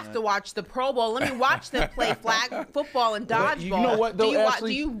 I have to watch the Pro Bowl. Let me watch them play flag football and dodgeball"? You know what? Though,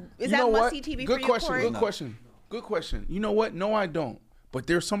 is that must-see TV for you? Good question. You know what? No, I don't. But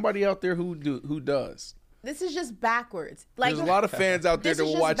there's somebody out there who does. This is just backwards. Like, there's a lot of fans out there that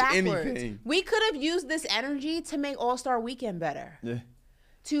will watch backwards. anything. We could have used this energy to make All-Star Weekend better. Yeah.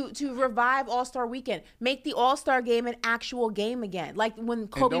 To revive All-Star Weekend. Make the All-Star game an actual game again. Like when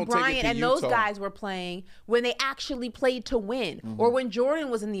Kobe Bryant and those guys were playing, when they actually played to win. Or when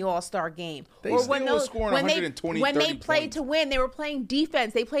Jordan was in the All-Star game. They still were scoring 120, when they 30 played points. to win, they were playing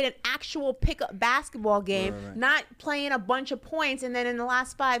defense. They played an actual pickup basketball game, Right. not playing a bunch of points and then in the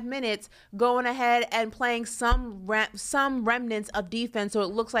last 5 minutes going ahead and playing some remnants of defense so it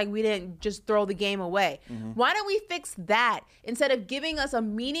looks like we didn't just throw the game away. Why don't we fix that instead of giving us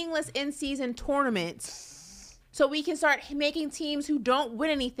a meaningless in-season tournament so we can start making teams who don't win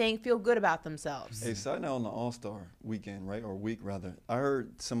anything feel good about themselves? Hey, side note on the All-Star weekend, right, or week rather, I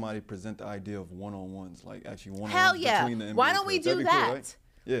heard somebody present the idea of one-on-ones, like actually one-on-ones Hell yeah. between the NBA Why don't we players. do That'd be that? cool, right?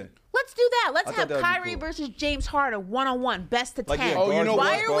 Yeah. Let's do that. Let's I thought have that'd be Kyrie cool. versus James Harden one-on-one, best of 10. Like, yeah, Oh, you know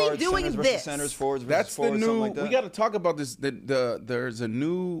Why what? are we guards, doing centers versus this? Centers, forwards versus That's the forwards, new. something like that. We got to talk about this. There's a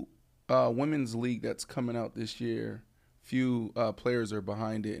new women's league that's coming out this year. Few players are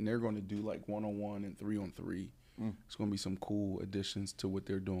behind it, and they're going to do like 1-on-1 and 3-on-3. It's going to be some cool additions to what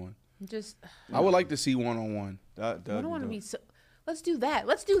they're doing. I would like to see 1-on-1. I don't want to be so. Let's do that.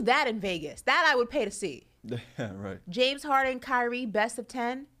 Let's do that in Vegas. That I would pay to see. Yeah, right. James Harden, Kyrie, best of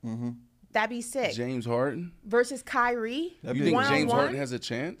 10. That'd be sick. James Harden. Versus Kyrie. You think James 1-on-1? Harden has a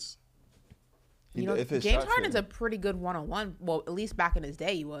chance? You know, If his James shots Harden's hit. a pretty good one-on-one. Well, at least back in his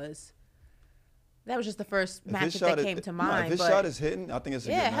day, he was. That was just the first If his matchup shot that came to mind. If his but shot is hitting, I think it's a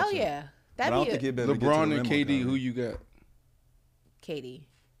yeah, good hell matchup. yeah. But I That'd don't be think he'd a be able to get to LeBron the and rim with KD, who Kyrie. you got? Katie.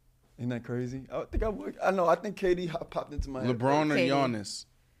 Isn't that crazy? I think I would. I know. I think KD popped into my head. LeBron or KD. Giannis?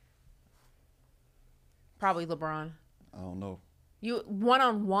 Probably LeBron. I don't know. You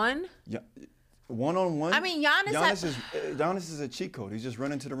one-on-one? Yeah, one-on-one. I mean, Giannis is a cheat code. He's just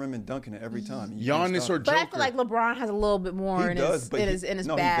running to the rim and dunking it every time. You can't Giannis stop or him. But I Joker? feel like LeBron has a little bit more in his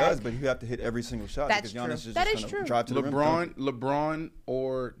no, bag. he does, but you have to hit every single shot. That's because Giannis true. is That just is gonna true. drive to the rim. dunk. LeBron,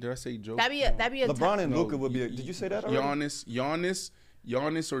 or did I say Joker? That'd be a LeBron and No, Luka would be. Did you say that already?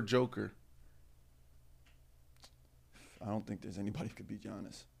 Giannis or Joker? I don't think there's anybody who could beat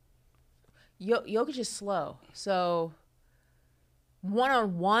Giannis. Jokic is slow, so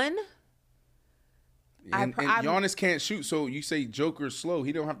one-on-one. And Giannis can't shoot, so you say Joker's slow.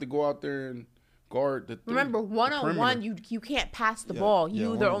 He don't have to go out there and guard the. Remember, one-on-one, you can't pass the ball. yeah,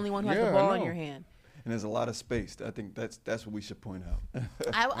 You the only one who has the I ball in know. your hand. And there's a lot of space. I think that's what we should point out.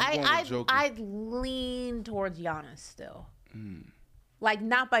 I'd lean towards Giannis still. Like,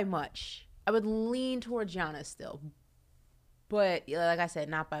 not by much. I would lean towards Giannis still. But, like I said,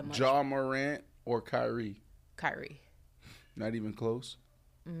 not by much. Ja Morant or Kyrie? Kyrie. Not even close.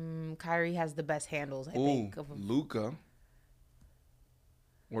 Kyrie has the best handles, I think. Luka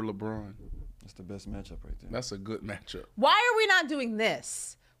or LeBron. That's the best matchup right there. That's a good matchup. Why are we not doing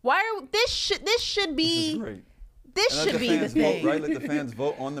this? This should be... This is great. This And let should the be the fans thing. vote, right? Let the fans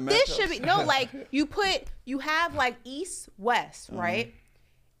vote on the matchups. This should be like you have like East West, right?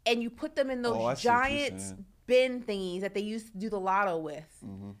 And you put them in I those see what you're giant saying. bin thingies that they used to do the lotto with,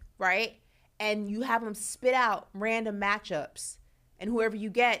 right? And you have them spit out random matchups, and whoever you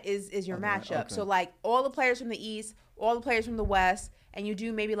get is your matchup. okay. So like all the players from the East, all the players from the West, and you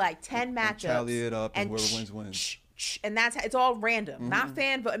do maybe like 10 matchups. Tally it up, and whoever wins wins. And it's all random, not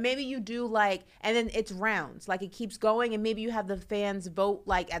fan vote. Maybe you do like, and then it's rounds, like it keeps going, and maybe you have the fans vote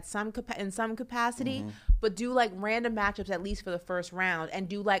like at in some capacity, but do like random matchups at least for the first round, and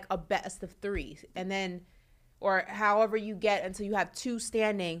do like a best of 3, and then, or however you get until you have 2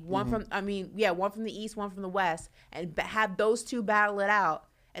 standing, one from the East, one from the West, and have those 2 battle it out.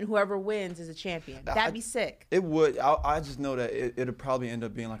 And whoever wins is a champion. That'd be sick. It would. I just know that it'll probably end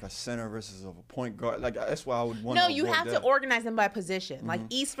up being like a center versus a point guard. Like that's why I would want. No, you have to organize them by position, like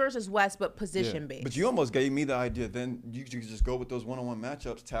East versus West, but position based. But you almost gave me the idea. Then you could just go with those one-on-one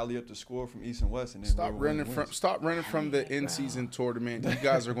matchups, tally up the score from East and West, and then Stop running from the in-season tournament. You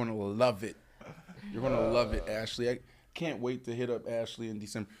guys are going to love it. You're going to love it, Ashley. I can't wait to hit up Ashley in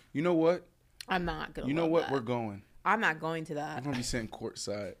December. You know what? I'm not gonna. You know what? We're going. I'm not going to I'm that. gonna be sitting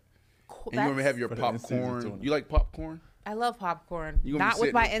courtside. And That's- you're gonna have your For the in-season popcorn. tournament. You like popcorn? I love popcorn. You gonna Not be with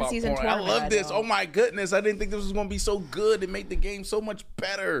sitting my there in-season popcorn. tournament. I love this. don't. Oh my goodness! I didn't think this was gonna be so good. It made the game so much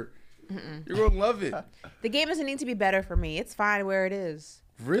better. You're gonna love it. The game doesn't need to be better for me. It's fine where it is.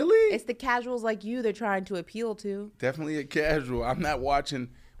 Really? It's the casuals like you they're trying to appeal to. Definitely a casual. I'm not watching.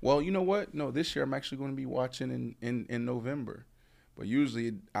 Well, you know what? No, this year I'm actually going to be watching in November. But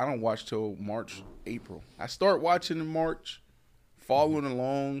usually I don't watch till March, April. I start watching in March, following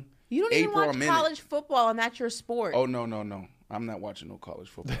along. You don't even April, watch I'm in college football, and that's your sport. Oh, no. I'm not watching no college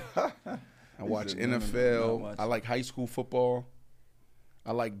football. I watch said, no, NFL. not I like high school football.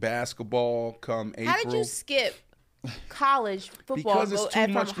 I like basketball come April. How did you skip college football? Because it's too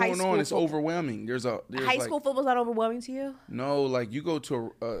from much high going school on. It's football? overwhelming. There's High like, school football's not overwhelming to you? No, like you go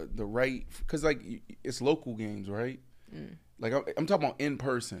to the right, because like it's local games, right? Like I'm talking about in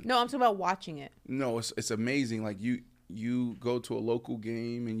person. No, I'm talking about watching it. No, it's amazing. Like you go to a local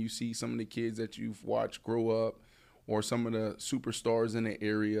game and you see some of the kids that you've watched grow up, or some of the superstars in the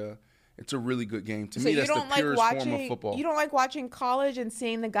area. It's a really good game. To me, that's the purest form of football. You don't like watching college and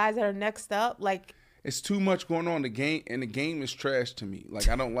seeing the guys that are next up? Like, it's too much going on. The game is trash to me. Like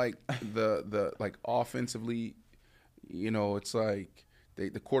I don't like the like offensively. You know, it's like the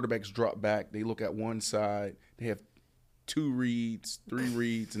quarterbacks drop back. They look at one side. They have 2 reads, 3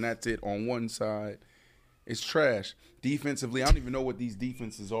 reads, and that's it on one side. It's trash. Defensively, I don't even know what these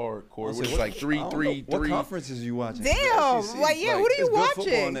defenses are, Corey. It's like 3-3-3. What conferences are you watching? damn, SEC. like, yeah, what are you it's watching?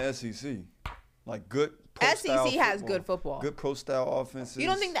 Good football in the SEC. Like good pro-style SEC has football. good football. Good pro-style offenses. You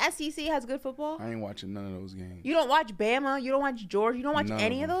don't think the SEC has good football? I ain't watching none of those games. You don't watch Bama? You don't watch Georgia? You don't watch None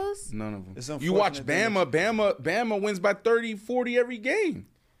any of of them. those? None of them. It's You watch unfortunate that Bama wins by 30, 40 every game.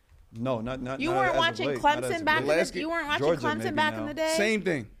 No, not. You not weren't as of watching late, not as Clemson of back late. in last the game- You weren't watching Georgia Clemson maybe back now. in the day? Same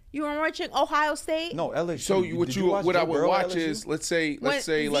thing. You weren't watching Ohio State? No, LSU. So Did what watch I Joe would Burrow watch at is LSU? let's When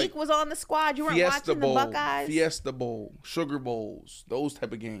say Zeke like was on the squad, you weren't Fiesta watching Bowl, the Buckeyes? Fiesta Bowl, Sugar Bowls, those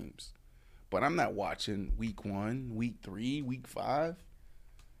type of games. But I'm not watching week 1, week 3, week 5.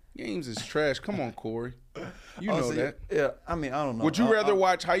 Games is trash. Come on, Corey. You know So, that. Yeah, I mean, I don't know. Would you rather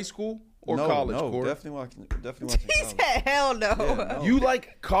watch high school or college, No, Corey? definitely watching college. He said, hell no. Yeah, no. You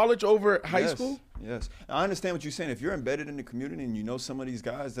like college over high Yes, school? Yes, I understand what you're saying. If you're embedded in the community and you know some of these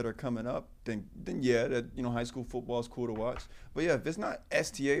guys that are coming up, then yeah, that high school football is cool to watch. But yeah, if it's not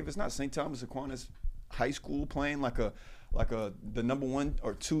STA, if it's not St. Thomas Aquinas High School playing like the number 1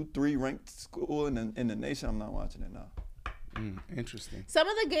 or 2, 3 ranked school in the nation, I'm not watching it now. Interesting. Some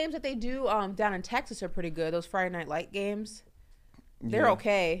of the games that they do down in Texas are pretty good. Those Friday Night Light games, they're Yeah.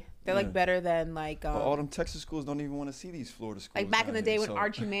 okay. They're Yeah. like better than like But all them Texas schools don't even want to see these Florida schools. like back in the down day here, when so-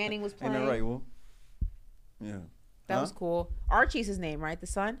 Archie Manning was playing. Ain't that right, Will? Yeah. That was cool. Archie's his name, right? The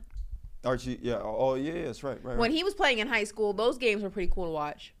son. Archie, yeah. Oh, yeah, that's right. When right. he was playing in high school, those games were pretty cool to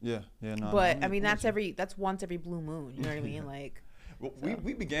watch. Yeah, no. But I mean, that's once every blue moon. You know what I mean? Like, Well,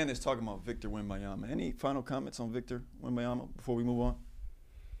 we began this talking about Victor Wembanyama. Any final comments on Victor Wembanyama before we move on?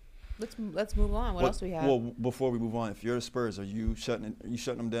 let's move on. What else do we have? Well, before we move on, if you're the Spurs, are you shutting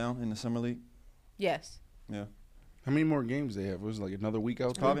them down in the summer league? Yes. Yeah. How many more games they have? It was like another week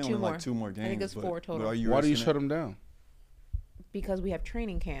out there? Probably Two only more. like 2 more games. I think it's 4 but total. are you Why do you risking shut it? them down? Because we have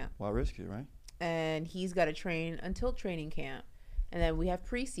training camp, Why risk it, right? and he's got to train until training camp, and then we have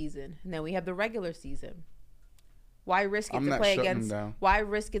preseason, and then we have the regular season. Why risk it I'm to not play shutting against? them down. Why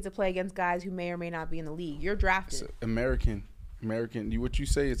risk it to play against guys who may or may not be in the league? You're drafted. It's American. What you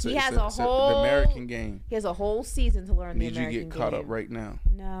say? It's He it's has it's a whole the American game. He has a whole season to learn the Need you to American get caught game. up right now.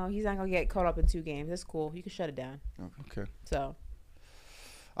 No, he's not gonna get caught up in 2 games. That's cool. You can shut it down. Okay. So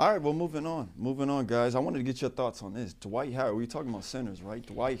All right, well, moving on, guys. I wanted to get your thoughts on this. Dwight Howard, we were talking about centers, right?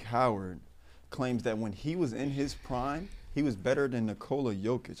 Dwight Howard claims that when he was in his prime, he was better than Nikola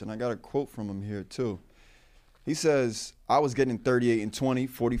Jokic. And I got a quote from him here, too. He says, I was getting 38 and 20,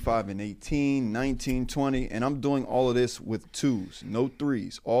 45 and 18, 19, 20, and I'm doing all of this with 2s, no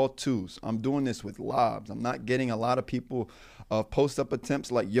 3s, all 2s. I'm doing this with lobs. I'm not getting a lot of people post-up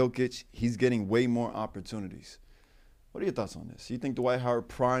attempts like Jokic. He's getting way more opportunities. What are your thoughts on this? You think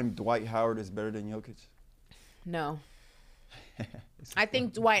prime Dwight Howard is better than Jokic? no. I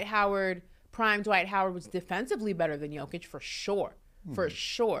think prime Dwight Howard was defensively better than Jokic for sure. For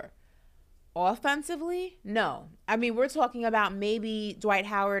sure. Offensively, no. I mean, we're talking about maybe Dwight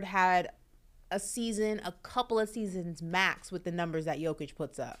Howard had a couple of seasons max with the numbers that Jokic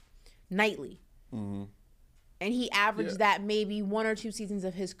puts up nightly. Mm-hmm. And he averaged that maybe 1 or 2 seasons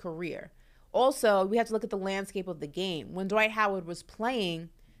of his career. Also, we have to look at the landscape of the game. When Dwight Howard was playing,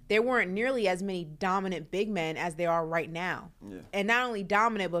 there weren't nearly as many dominant big men as there are right now. Yeah. And not only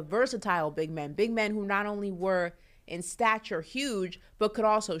dominant, but versatile big men. Big men who not only were in stature huge, but could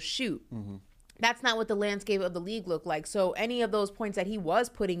also shoot. Mm-hmm. That's not what the landscape of the league looked like. So any of those points that he was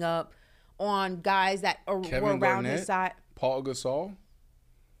putting up on guys that were around his side. Paul Gasol.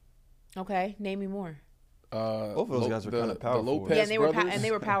 Okay, name me more. Both of those guys were kind of power Lopez forwards. Yeah, and brothers.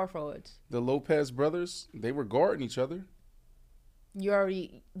 they were power forwards. The Lopez brothers, they were guarding each other. You're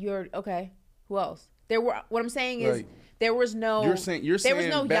okay. Who else? What I'm saying is Right. there was no. You're saying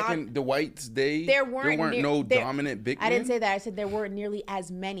no back in Dwight's day, there weren't no dominant big men? I didn't say that. I said there weren't nearly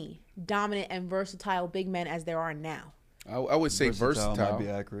as many dominant and versatile big men as there are now. I would say versatile. Might be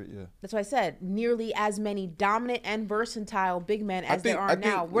accurate, yeah. That's what I said. Nearly as many dominant and versatile big men as there are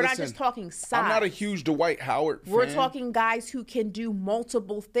now. We're not just talking size. I'm not a huge Dwight Howard fan. We're talking guys who can do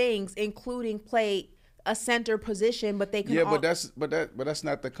multiple things, including play a center position, but they can. Yeah, but that's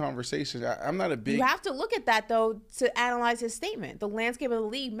not the conversation. I'm not a big. You have to look at that though to analyze his statement. The landscape of the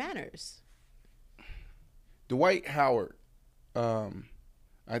league matters. Dwight Howard,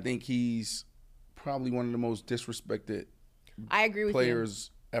 I think he's probably one of the most disrespected I agree with players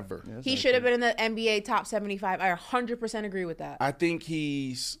ever. Yeah, he should have been in the NBA top 75. I 100% agree with that. I think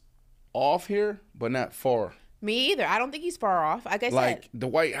he's off here, but not far. Me either. I don't think he's far off. Like I Like said,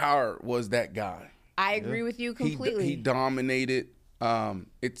 Dwight Howard was that guy. I agree with you completely. He dominated.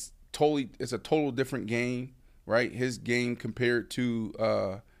 It's a total different game, right? His game compared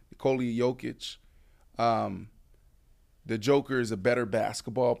to Nicole Jokic. The Joker is a better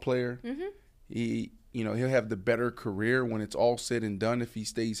basketball player. Mm-hmm. He'll have the better career when it's all said and done if he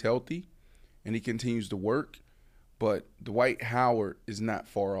stays healthy and he continues to work. But Dwight Howard is not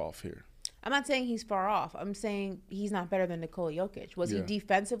far off here. I'm not saying he's far off. I'm saying he's not better than Nicole Jokic. Was he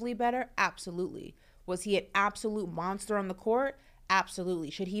defensively better? Absolutely. Was he an absolute monster on the court? Absolutely.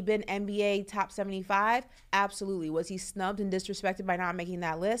 Should he been NBA top 75? Absolutely. Was he snubbed and disrespected by not making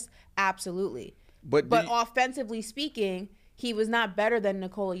that list? Absolutely. But offensively speaking, he was not better than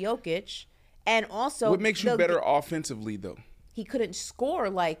Nikola Jokic. And also, what makes you better offensively, though? He couldn't score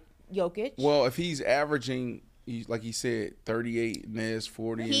like Jokic. Well, if he's averaging, like he said, 38 in this,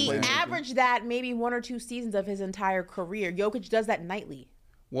 40 he in that. averaged that maybe 1 or 2 seasons of his entire career. Jokic does that nightly.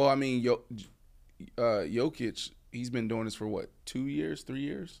 Well, I mean, Jokic, he's been doing this for what, 2 years, 3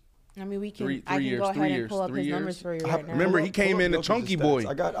 years? I mean, I three can years, go ahead 3 and years, pull up 3 his years. numbers for you right now. Remember, he came in a chunky boy.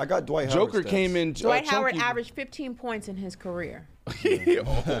 I got Dwight Howard. Joker came in. Dwight Howard chunky. averaged 15 points in his career. He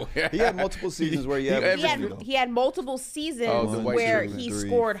had multiple seasons where he averaged. He had multiple seasons where he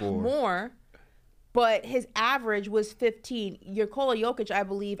scored more, but his average was 15. Nikola Jokic, I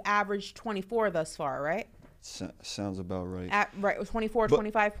believe, averaged 24 thus far, right? Sounds about right. Right, 24,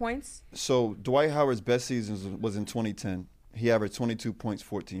 25 points. So Dwight Howard's best season was in 2010. He averaged 22 points,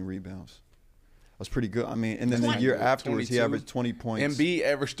 14 rebounds. That's pretty good. I mean, and then the year afterwards, 22. He averaged 20 points. Embiid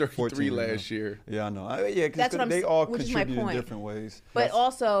averaged 33 last year. Yeah, I know. Because they all contribute in different ways. But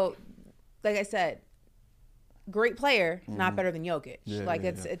also, like I said, great player, not better than Jokic.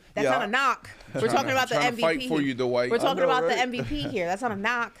 That's not a knock. We're talking about the MVP. Fight for you, Dwight. We're talking about the MVP here. That's not a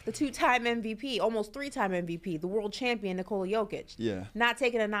knock. The 2-time MVP, almost 3-time MVP, the world champion Nikola Jokic. Yeah. Not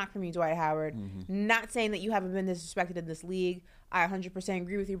taking a knock from you, Dwight Howard. Mm-hmm. Not saying that you haven't been disrespected in this league. I 100%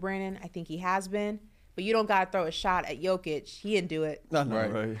 agree with you, Brandon. I think he has been. But you don't got to throw a shot at Jokic. He didn't do it.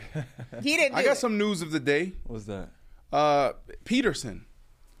 Right. He didn't do it. I got some news of the day. What's that? Peterson.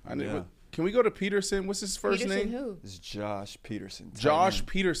 Can we go to Peterson? What's his first name? Who? It's Josh Peterson. Josh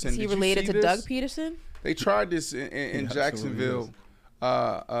Peterson. Is he related to Doug Peterson? They tried this in Jacksonville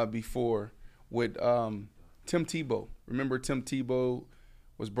before with Tim Tebow. Remember Tim Tebow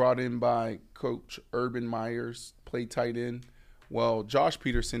was brought in by Coach Urban Myers, played tight end. Well, Josh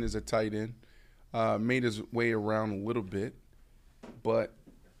Peterson is a tight end. Made his way around a little bit, but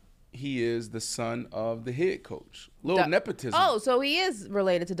he is the son of the head coach. Nepotism. Oh, so he is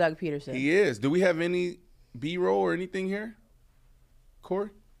related to Doug Peterson. He is. Do we have any B-roll or anything here,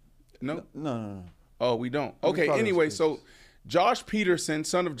 Corey? No? No. Oh, we don't. Okay, anyway, so Josh Peterson,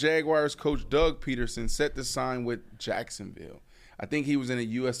 son of Jaguars coach Doug Peterson, set the sign with Jacksonville. I think he was in a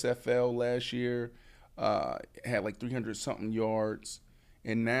USFL last year, had like 300-something yards,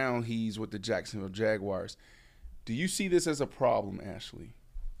 and now he's with the Jacksonville Jaguars. Do you see this as a problem, Ashley?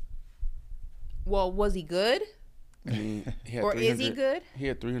 Well, was he good? I mean, or is he good? He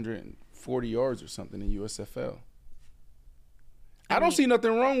had 340 yards or something in USFL. I don't see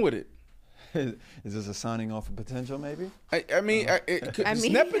nothing wrong with it. Is this a signing off of potential, maybe? It's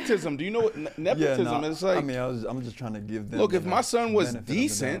nepotism. Do you know what nepotism is like? I mean, I'm just trying to give them. Look, if my son was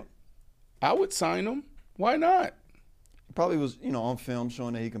decent, I would sign him. Why not? Probably was, on film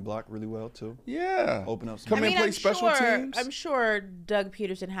showing that he can block really well too. Yeah. Open up some. Come in, play special teams. I'm sure Doug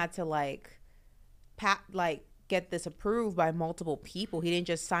Peterson had to get this approved by multiple people. He didn't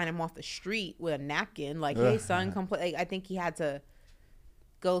just sign him off the street with a napkin. Like, hey, son, come play. Like, I think he had to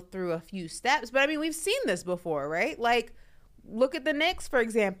go through a few steps. But, I mean, we've seen this before, right? Like, look at the Knicks, for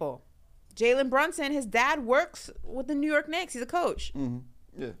example. Jalen Brunson, his dad works with the New York Knicks. He's a coach.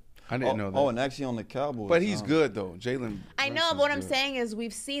 Mm-hmm. Yeah. I didn't know that. Oh, and actually on the Cowboys. But he's good, though. Jalen. I know, but what I'm saying is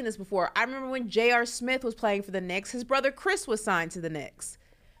we've seen this before. I remember when J.R. Smith was playing for the Knicks, his brother Chris was signed to the Knicks.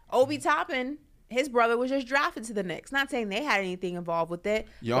 Obi Toppin, his brother was just drafted to the Knicks. Not saying they had anything involved with it.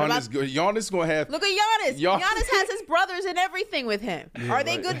 Giannis going to have. Look at Giannis. Giannis has his brothers and everything with him. Are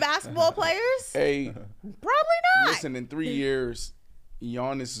they good basketball players? Hey. Probably not. Listen, in 3 years,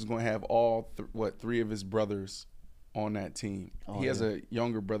 Giannis is going to have all, three of his brothers on that team. He has a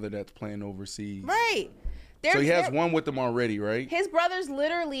younger brother that's playing overseas. Right. So he has one with them already, right? His brothers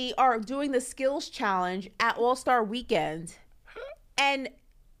literally are doing the skills challenge at All-Star Weekend and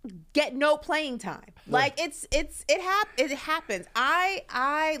get no playing time. Like it happens.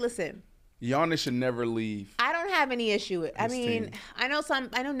 I listen. Giannis should never leave. I don't have any issue with. I mean, team. I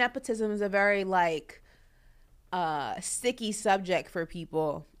know nepotism is a very sticky subject for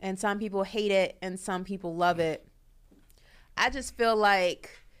people, and some people hate it and some people love it. I just feel like,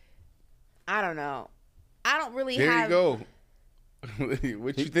 I don't know. I don't really have. There you go.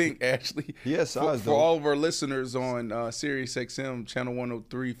 What you think, Ashley? Yes, for all of our listeners on Sirius XM Channel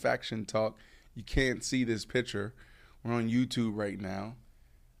 103 Faction Talk, you can't see this picture. We're on YouTube right now,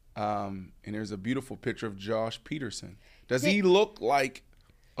 and there's a beautiful picture of Josh Peterson. Does he look like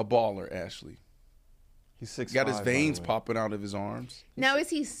a baller, Ashley? He's 6'5", got his veins popping out of his arms. Now,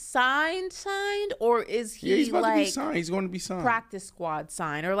 is he signed, or is he he's about to be signed. He's going to be signed. Practice squad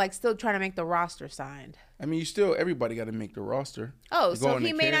signed, or still trying to make the roster signed? I mean, everybody got to make the roster. Oh, so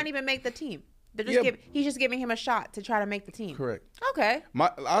he may not even make the team. He's just giving him a shot to try to make the team. Correct. Okay.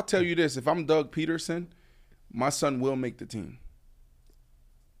 I'll tell you this: if I'm Doug Peterson, my son will make the team.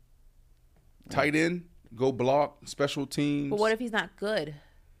 Tight end, go block, special teams. But what if he's not good?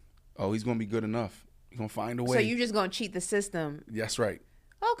 Oh, he's going to be good enough. He's going to find a way. So you're just going to cheat the system. That's right.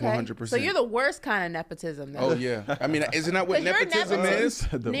 Okay. 100%. So you're the worst kind of nepotism, then. Oh, yeah. I mean, isn't that what nepotism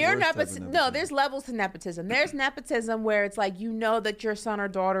is? No, there's levels to nepotism. There's nepotism where it's like you know that your son or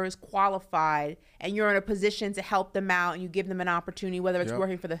daughter is qualified and you're in a position to help them out and you give them an opportunity, whether it's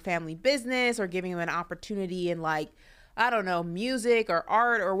working for the family business or giving them an opportunity in I don't know, music or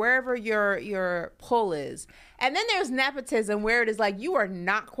art or wherever your pull is. And then there's nepotism where it is like you are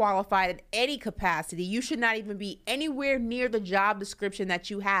not qualified in any capacity. You should not even be anywhere near the job description that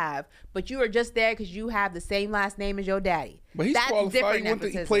you have, but you are just there because you have the same last name as your daddy. But he's qualified.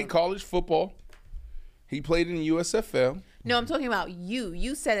 He played college football. He played in the USFL. No, I'm talking about you.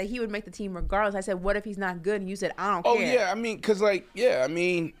 You said that he would make the team regardless. I said, what if he's not good? And you said, I don't care. Oh, yeah. I mean, because,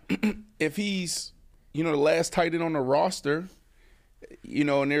 if he's... the last tight end on the roster,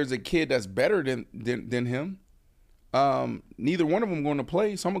 and there's a kid that's better than him. Neither one of them going to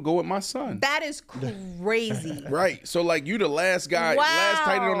play, so I'm going to go with my son. That is crazy. Right. So, you the last guy, last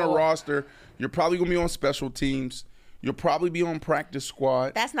tight end on the roster. You're probably going to be on special teams. You'll probably be on practice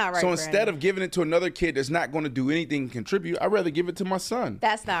squad. That's not right, So instead of giving it to another kid that's not going to do anything and contribute, I'd rather give it to my son.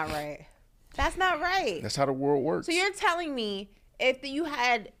 That's not right. That's not right. That's how the world works. So you're telling me if you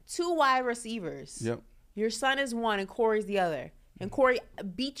had two wide receivers, your son is one and Corey's the other, and Corey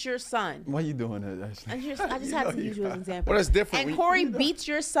beats your son. Why are you doing that, Ashley? I just had to use you as an example. Well, that's different. And Corey beats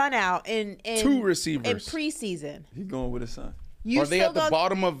your son out in two receivers in preseason. He's going with his son. Are they at the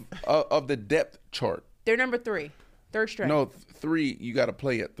bottom of the depth chart? They're number 3, third string. No, 3. You got to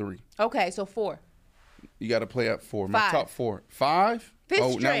play at 3. Okay, so 4. You got to play at 4. 5. My top 4. 5?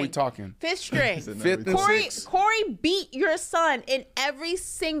 Fifth string. Now we talking. 5th string. 5th and 6th. Corey beat your son in every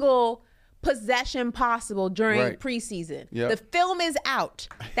single possession possible during preseason. The film is out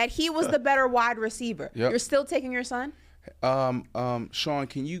that he was the better wide receiver. You're still taking your son? Sean,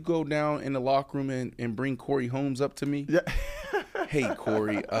 can you go down in the locker room and bring Corey Holmes up to me? Yeah. Hey,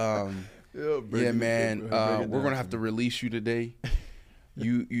 Corey. Man. We're going to have to release you today.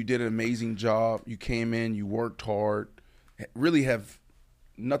 You did an amazing job. You came in. You worked hard. Really have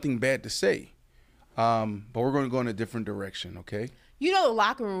nothing bad to say. But we're going to go in a different direction, okay? The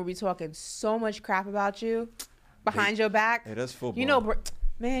locker room will be talking so much crap about you behind your back. Hey, that's football.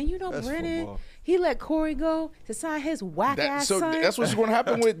 That's Brennan, football. He let Corey go to sign his whack-ass son. That's what's going to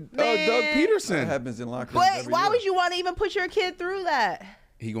happen with Doug Peterson. That happens in locker rooms every why year. would you want to even put your kid through that?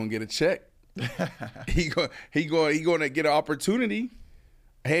 He going to get a check. he going to get an opportunity.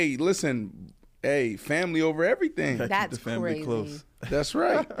 Hey, listen. Hey, family over everything. That's keep the family crazy. Close. That's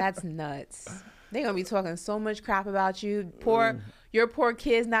right. That's nuts. They're going to be talking so much crap about you. Your poor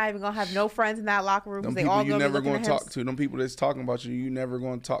kid's not even gonna have no friends in that locker room because they all you gonna be never looking gonna at him. talk to. Them people that's talking about you, you never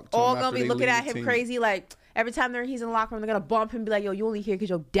gonna talk to. All them gonna be looking at him team. crazy. Like every time he's in the locker room, they're gonna bump him and be like, "Yo, you only here because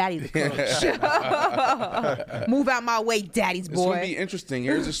your daddy's the coach. Move out my way, daddy's boy." It's gonna be interesting.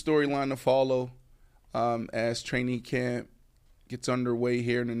 Here's a storyline to follow as training camp gets underway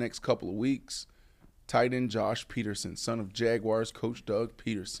here in the next couple of weeks. Tight end Josh Peterson, son of Jaguars coach Doug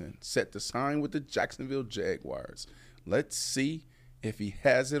Peterson, set to sign with the Jacksonville Jaguars. Let's see if he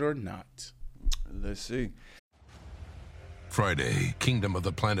has it or not. Let's see. Friday, Kingdom of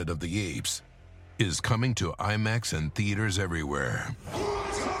the Planet of the Apes is coming to IMAX and theaters everywhere.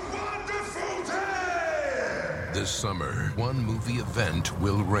 What a wonderful day! This summer, one movie event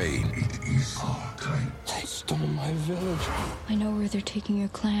will reign. It is our time. They stole my village. I know where they're taking your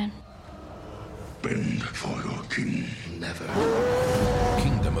clan. Bend for your king. Never.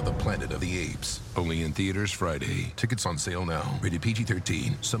 Kingdom of the Planet of the Apes. Only in theaters Friday. Tickets on sale now. Rated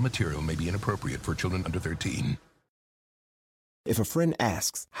PG-13. Some material may be inappropriate for children under 13. If a friend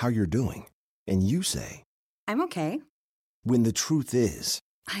asks how you're doing, and you say, I'm okay. when the truth is,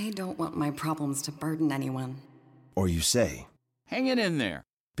 I don't want my problems to burden anyone. or you say, hang it in there.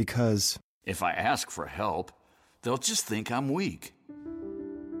 because, If I ask for help, they'll just think I'm weak.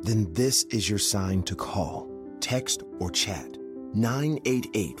 then this is your sign to call, text, or chat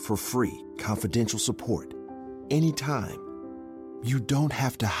 988 for free, confidential support. Anytime. You don't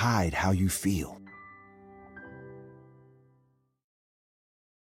have to hide how you feel.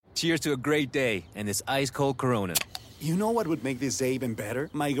 Cheers to a great day and this ice-cold Corona. You know what would make this day even better?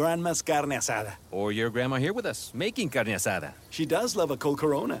 My grandma's carne asada. Or your grandma here with us, making carne asada. She does love a cold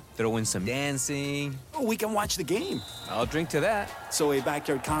Corona. Throw in some dancing. We can watch the game. I'll drink to that. So a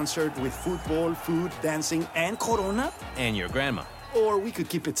backyard concert with football, food, dancing, and Corona? And your grandma. Or we could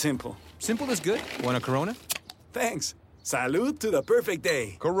keep it simple. Simple is good. Want a Corona? Thanks. Salud to the perfect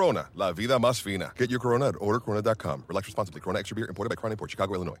day. Corona, la vida más fina. Get your Corona at ordercorona.com. Relax responsibly. Corona Extra Beer, imported by Crown Import,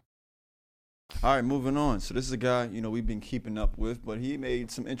 Chicago, Illinois. All right, moving on. So this is a guy, we've been keeping up with, but he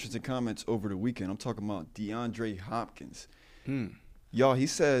made some interesting comments over the weekend. I'm talking about DeAndre Hopkins. Y'all, he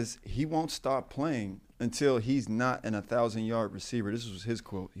says he won't stop playing until he's not an 1,000-yard receiver. This was his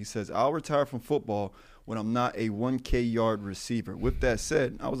quote. He says, I'll retire from football when I'm not a 1K-yard receiver. With that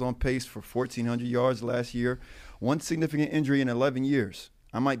said, I was on pace for 1,400 yards last year, one significant injury in 11 years.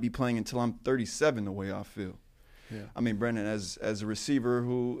 I might be playing until I'm 37 the way I feel. Yeah. I mean, Brandon, as a receiver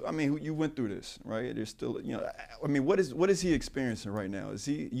who you went through this, right? There's still, what is he experiencing right now?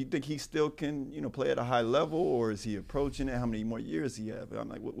 You think he still can, play at a high level, or is he approaching it? How many more years does he have? I'm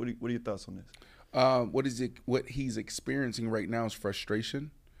like, what are your thoughts on this? What he's experiencing right now is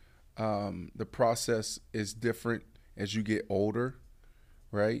frustration. The process is different as you get older,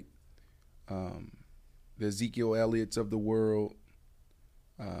 right? The Ezekiel Elliott's of the world,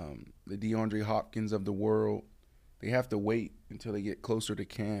 the DeAndre Hopkins of the world, they have to wait until they get closer to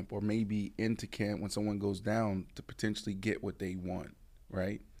camp or maybe into camp when someone goes down to potentially get what they want,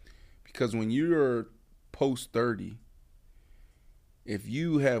 right? Because when you're post 30, if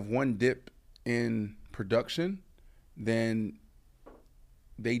you have one dip in production, then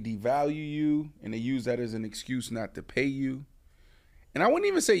they devalue you and they use that as an excuse not to pay you. And I wouldn't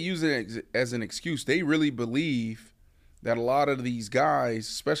even say use it as an excuse. They really believe that a lot of these guys,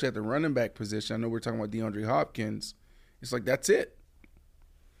 especially at the running back position, I know we're talking about DeAndre Hopkins, it's like that's it.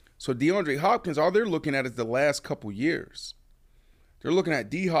 So DeAndre Hopkins, all they're looking at is the last couple years. They're looking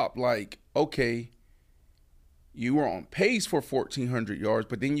at D-Hop like, okay, you were on pace for 1,400 yards,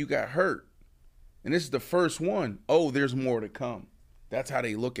 but then you got hurt. And this is the first one. Oh, there's more to come. That's how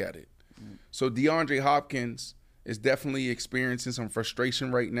they look at it. So DeAndre Hopkins is definitely experiencing some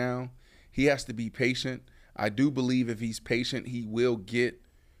frustration right now. He has to be patient. I do believe if he's patient, he will get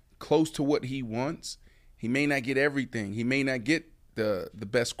close to what he wants. He may not get everything. He may not get the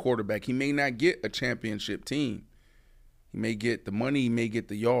best quarterback. He may not get a championship team. He may get the money. He may get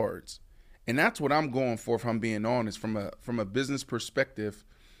the yards. And that's what I'm going for, if I'm being honest. From a business perspective,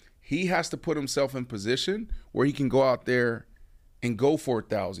 he has to put himself in position where he can go out there and go for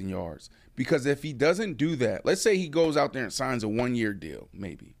 1,000 yards. Because if he doesn't do that, let's say he goes out there and signs a 1-year deal,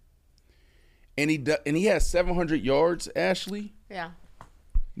 maybe. And he has 700 yards, Ashley. Yeah.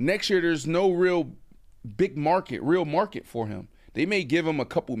 Next year, there's no real market for him. They may give him a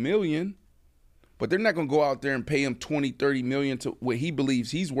couple million, but they're not going to go out there and pay him 20, 30 million to what he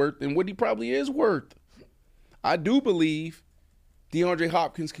believes he's worth and what he probably is worth. I do believe DeAndre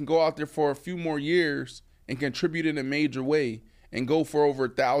Hopkins can go out there for a few more years and contribute in a major way and go for over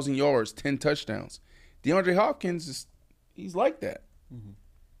 1,000 yards, 10 touchdowns. DeAndre Hopkins, he's like that. Mm-hmm.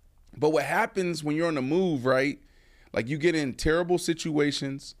 But what happens when you're on the move, right? Like, you get in terrible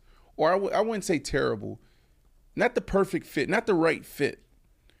situations, or I wouldn't say terrible, not the perfect fit, not the right fit.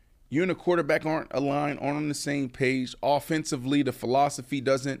 You and the quarterback aren't aligned, aren't on the same page. Offensively, the philosophy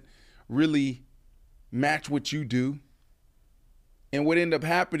doesn't really match what you do. And what ended up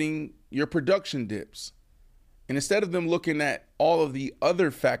happening, your production dips. And instead of them looking at all of the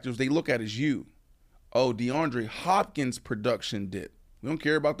other factors, they look at is you. Oh, DeAndre Hopkins' production dip. We don't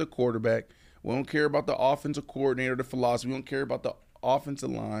care about the quarterback. We don't care about the offensive coordinator, the philosophy. We don't care about the offensive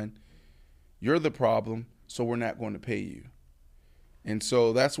line. You're the problem, so we're not going to pay you. And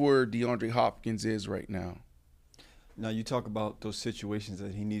so that's where DeAndre Hopkins is right now. Now, you talk about those situations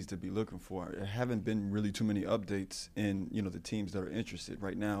that he needs to be looking for. There haven't been really too many updates in, the teams that are interested.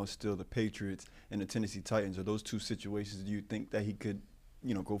 Right now, it's still the Patriots and the Tennessee Titans. Are those two situations, do you think that he could,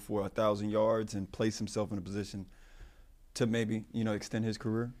 go for 1,000 yards and place himself in a position to maybe, extend his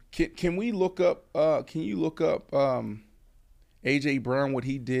career? Can we look up, A.J. Brown, what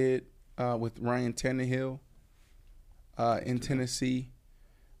he did with Ryan Tannehill in Tennessee?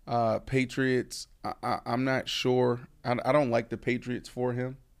 Patriots, I'm not sure. I don't like the Patriots for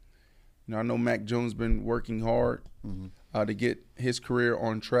him. I know Mac Jones been working hard to get his career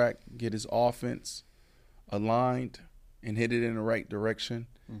on track, get his offense aligned, and hit it in the right direction.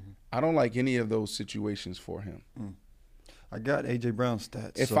 I don't like any of those situations for him. I got A.J. Brown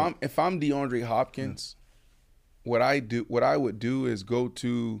stats. If I'm DeAndre Hopkins, what I would do is go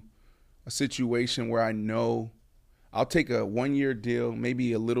to a situation where I know I'll take a 1-year deal,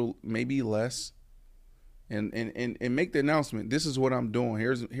 maybe a little, maybe less, and make the announcement. This is what I'm doing.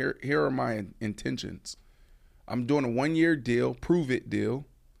 Here are my intentions. I'm doing a 1-year deal, prove it deal.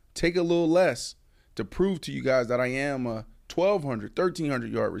 Take a little less to prove to you guys that I am a 1,200,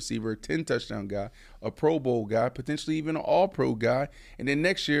 1,300 yard receiver, 10 touchdown guy, a Pro Bowl guy, potentially even an All-Pro guy. And then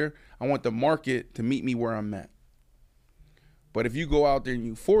next year, I want the market to meet me where I'm at. But if you go out there and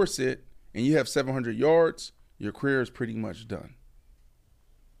you force it and you have 700 yards, your career is pretty much done.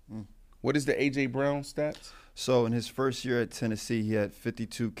 What is the A.J. Brown stats? So in his first year at Tennessee, he had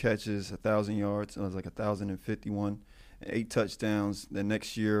 52 catches, 1,000 yards. It was like 1,051, 8 touchdowns. The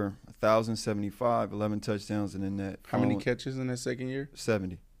next year, 1,075, 11 touchdowns. And then that. How many catches in that second year?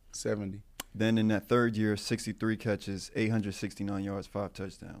 70. 70. Then in that third year, 63 catches, 869 yards, 5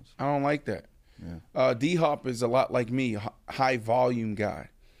 touchdowns. I don't like that. Yeah. D-Hop is a lot like me, high volume guy.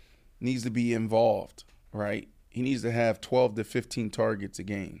 Needs to be involved, right? He needs to have 12 to 15 targets a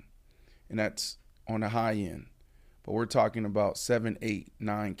game. And that's on the high end. But we're talking about 7, 8,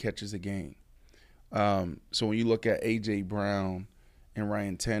 9 catches a game. So when you look at A.J. Brown and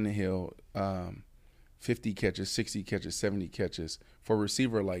Ryan Tannehill, 50 catches, 60 catches, 70 catches. For a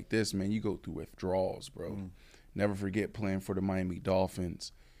receiver like this, man, you go through withdrawals, bro. Never forget playing for the Miami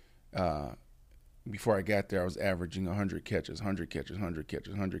Dolphins. Before I got there, I was averaging 100 catches, 100 catches, 100 catches,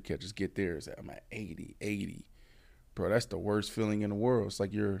 100 catches. Get there, I'm at 80. Bro, that's the worst feeling in the world. It's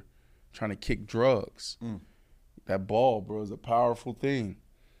like you're trying to kick drugs. That ball, bro, is a powerful thing.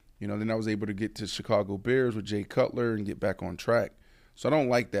 Then I was able to get to Chicago Bears with Jay Cutler and get back on track. So I don't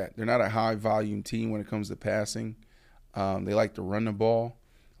like that. They're not a high-volume team when it comes to passing. They like to run the ball,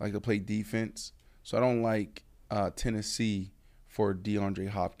 like to play defense. So I don't like Tennessee for DeAndre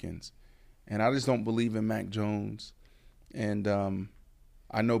Hopkins. And I just don't believe in Mac Jones. And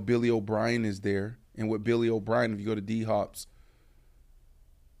I know Billy O'Brien is there. And with Billy O'Brien, if you go to D-Hops.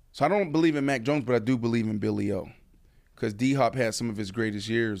 So I don't believe in Mac Jones, but I do believe in Billy O. Because D-Hop had some of his greatest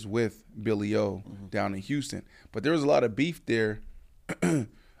years with Billy O down in Houston. But there was a lot of beef there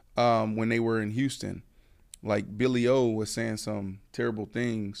when they were in Houston. Like Billy O was saying some terrible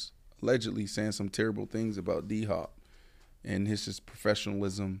things, allegedly saying some terrible things about D-Hop and his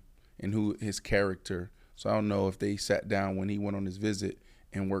professionalism and his character. So I don't know if they sat down when he went on his visit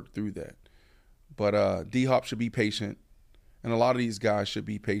and worked through that. But D-Hop should be patient, and a lot of these guys should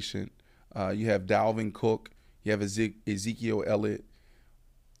be patient. You have Dalvin Cook. You have Ezekiel Elliott.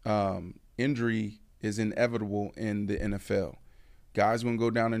 Injury is inevitable in the NFL. Guys going to go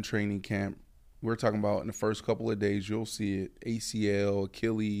down in training camp. We're talking about in the first couple of days, you'll see it. ACL,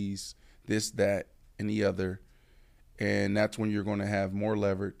 Achilles, this, that, and the other. And that's when you're going to have more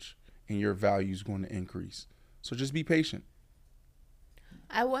leverage and your value is going to increase. So just be patient.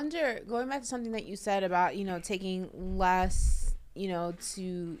 I wonder, going back to something that you said about, taking less,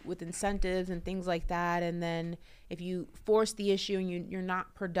 with incentives and things like that. And then if you force the issue and you're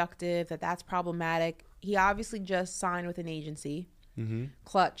not productive, that's problematic. He obviously just signed with an agency,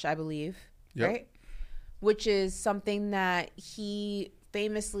 Clutch, I believe, right? Which is something that he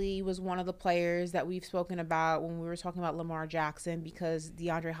famously was one of the players that we've spoken about when we were talking about Lamar Jackson, because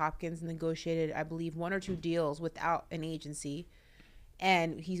DeAndre Hopkins negotiated, I believe, 1 or 2 deals without an agency.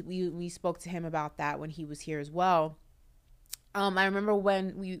 And we spoke to him about that when he was here as well. I remember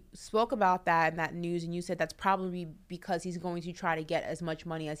when we spoke about that and that news, and you said that's probably because he's going to try to get as much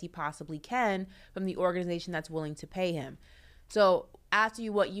money as he possibly can from the organization that's willing to pay him. So after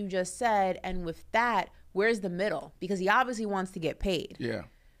what you just said, and with that, where's the middle? Because he obviously wants to get paid. Yeah.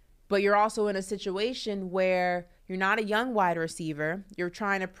 But you're also in a situation where you're not a young wide receiver. You're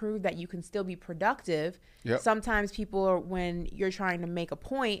trying to prove that you can still be productive. Yep. Sometimes people, when you're trying to make a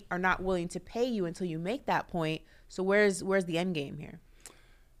point, are not willing to pay you until you make that point. So where's the end game here?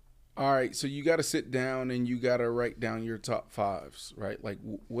 All right, so you got to sit down and you got to write down your top 5s, right? Like,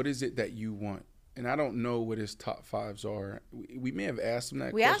 what is it that you want? And I don't know what his top 5s are. We may have asked him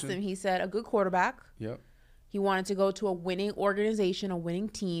that question. We asked him. He said a good quarterback. Yep. He wanted to go to a winning organization, a winning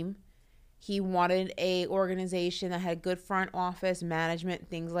team. He wanted a organization that had good front office management,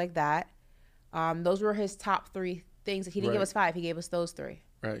 things like that. Those were his top 3 things. He didn't give us 5. He gave us those 3.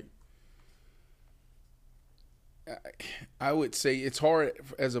 Right. I would say it's hard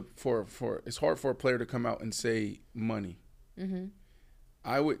it's hard for a player to come out and say money. Mm-hmm.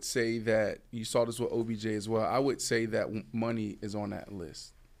 I would say that you saw this with OBJ as well. I would say that money is on that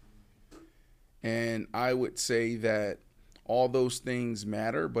list, and I would say that all those things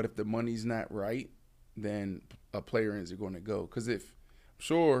matter. But if the money's not right, then a player isn't going to go. Because if I'm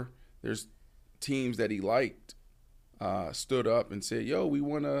sure there's teams that he liked stood up and said, "Yo, we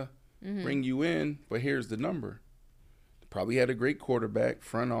want to bring you in, but here's the number." Probably had a great quarterback,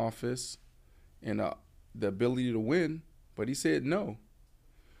 front office, and the ability to win, but he said no.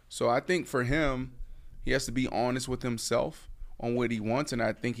 So I think for him, he has to be honest with himself on what he wants, and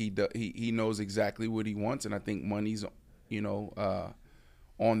I think he knows exactly what he wants, and I think money's on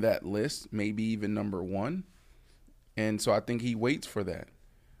that list, maybe even number 1, and so I think he waits for that.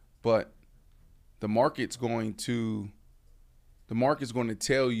 But the market's going to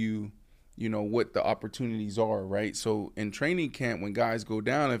tell you, what the opportunities are, right? So in training camp, when guys go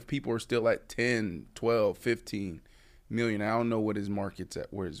down, if people are still at 10, 12, 15 million, I don't know where his market's at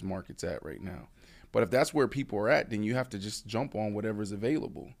right now. But if that's where people are at, then you have to just jump on whatever's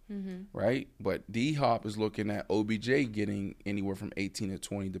available, right? But D-Hop is looking at OBJ getting anywhere from 18 to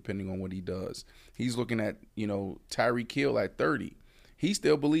 20, depending on what he does. He's looking at, Tyreek Hill at 30. He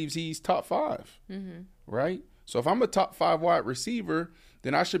still believes he's top 5, right? So if I'm a top 5 wide receiver,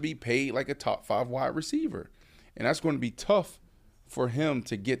 then I should be paid like a top 5 wide receiver. And that's going to be tough for him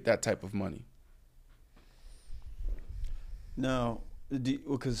to get that type of money. Now,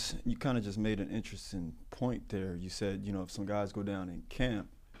 because you kind of just made an interesting point there. You said, if some guys go down in camp,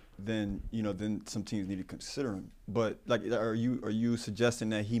 then some teams need to consider him. But are you suggesting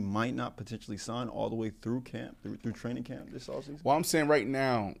that he might not potentially sign all the way through camp, through training camp this offseason? Well, I'm saying right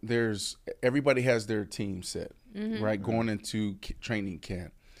now, everybody has their team set, right, going into training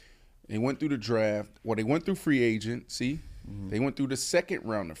camp. They went through the draft. Well, they went through free agency. They went through the second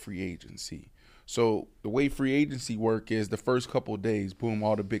round of free agency. So the way free agency work is the first couple of days, boom,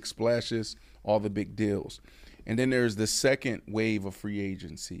 all the big splashes, all the big deals. And then there's the second wave of free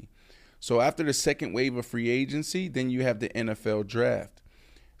agency. So after the second wave of free agency, then you have the NFL draft.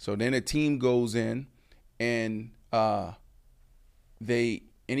 So then a team goes in and any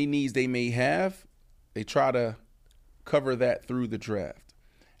needs they may have, they try to cover that through the draft.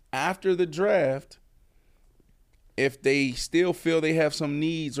 After the draft, if they still feel they have some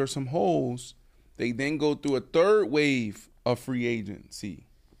needs or some holes, they then go through a third wave of free agency,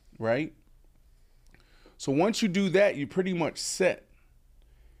 right? So once you do that, you're pretty much set.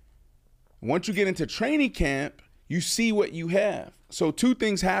 Once you get into training camp, you see what you have. So 2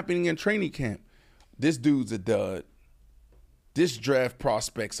 things happening in training camp. This dude's a dud. This draft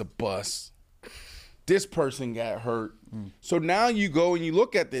prospect's a bust. This person got hurt. So now you go and you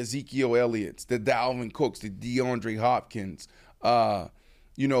look at the Ezekiel Elliott's, the Dalvin Cooks, the DeAndre Hopkins, the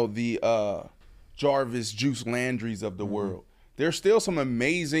Jarvis Juice Landrys of the world. There's still some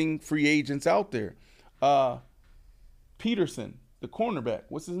amazing free agents out there. Peterson, the cornerback,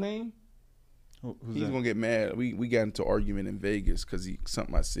 what's his name? He's going to get mad. We got into argument in Vegas because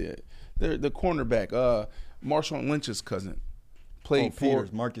something I said. The cornerback, Marshawn Lynch's cousin, played for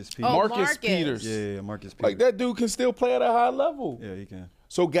Marcus Peters. Marcus Peters. Yeah, Marcus Peters. Like, that dude can still play at a high level. Yeah, he can.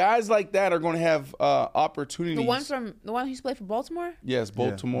 So guys like that are going to have opportunities. The one who used to play for Baltimore? Yes,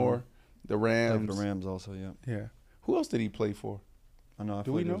 Baltimore, the Rams. The Rams also, yeah. Yeah. Who else did he play for? I know. I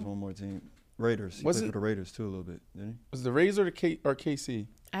feel like there was one more team. Raiders. He Was played it for the Raiders too a little bit, didn't he? Was it the Raiders or KC?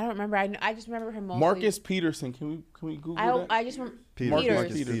 I don't remember. I just remember him mostly. Marcus Peterson. Can we Google that? I just remember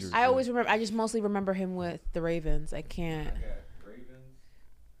Marcus Peters. I always remember. I just mostly remember him with the Ravens. I can't. Ravens,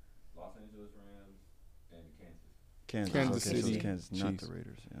 Los Angeles Rams, and Kansas City. So Kansas, not Chiefs. the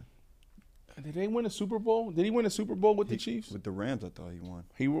Raiders. Yeah. Did they win a Super Bowl? Did he win a Super Bowl with the Chiefs? With the Rams, I thought he won.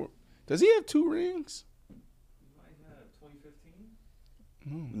 Does he have 2 rings? He might have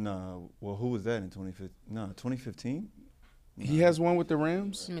 2015. No. Well, who was that in 2015? No, 2015. He has one with the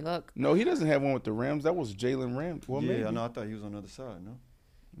Rams? Let me look. No, he doesn't have one with the Rams. That was Jalen Rams. Well, maybe. I know. I thought he was on the other side. No,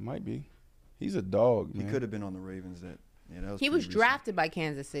 might be. He's a dog, man. He could have been on the Ravens. That was. He was drafted by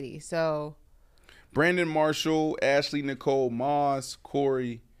Kansas City, so. Brandon Marshall, Ashley Nicole Moss,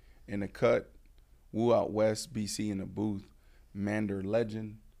 Corey in the cut, Woo out west, BC in the booth, Mander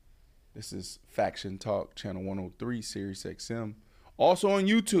Legend. This is Faction Talk, Channel 103, Sirius XM. Also on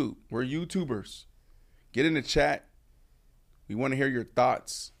YouTube. We're YouTubers. Get in the chat. We want to hear your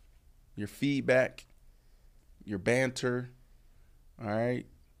thoughts, your feedback, your banter. All right.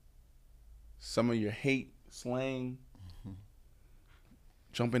 Some of your hate, slang.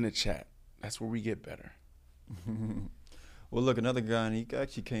 Jump in the chat. That's where we get better. Well, look, another guy, and he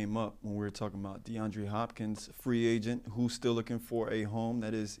actually came up when we were talking about DeAndre Hopkins, free agent, who's still looking for a home.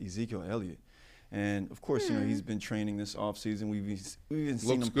 That is Ezekiel Elliott. And, of course, you know, he's been training this offseason. We've even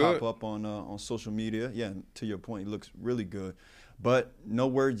seen him pop up on social media. Yeah, to your point, he looks really good. But no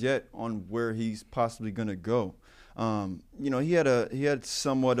word yet on where he's possibly going to go. You know, he had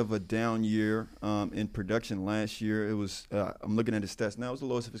somewhat of a down year in production last year. It was I'm looking at his stats now. It was the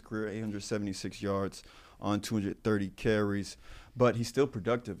lowest of his career, 876 yards on 230 carries. But he's still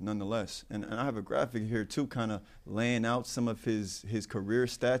productive nonetheless. And I have a graphic here, too, kind of laying out some of his career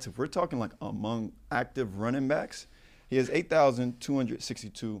stats. If we're talking like among active running backs, he has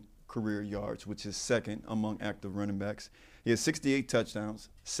 8,262 career yards, which is second among active running backs. He has 68 touchdowns,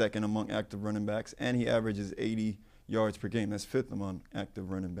 second among active running backs, and he averages 80 yards per game. That's fifth among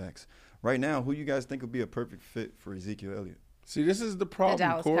active running backs. Right now, who you guys think would be a perfect fit for Ezekiel Elliott? See, this is the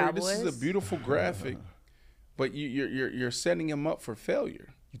problem, Corey. Cowboys. This is a beautiful graphic, but you're setting him up for failure.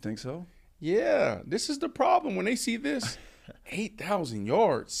 You think so? Yeah, this is the problem. When they see this, 8,000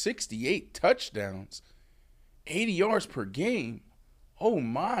 yards, 68 touchdowns, 80 yards per game. Oh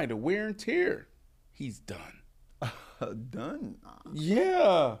my, the wear and tear. He's done. Done?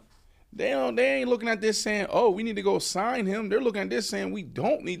 Yeah. They ain't looking at this saying, oh, we need to go sign him. They're looking at this saying we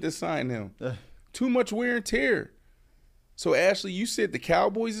don't need to sign him. Too much wear and tear. So, Ashley, you said the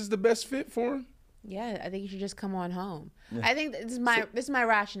Cowboys is the best fit for him? Yeah, I think you should just come on home. Yeah. I think this is my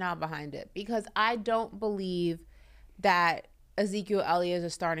rationale behind it, because I don't believe that Ezekiel Elliott is a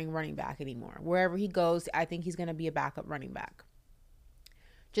starting running back anymore. Wherever he goes, I think he's going to be a backup running back.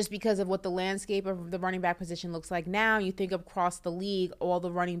 Just because of what the landscape of the running back position looks like now, you think across the league, all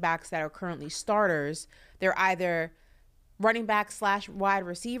the running backs that are currently starters, they're either running backs / wide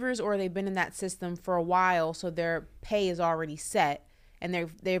receivers, or they've been in that system for a while, so their pay is already set, and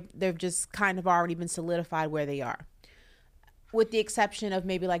they've just kind of already been solidified where they are. With the exception of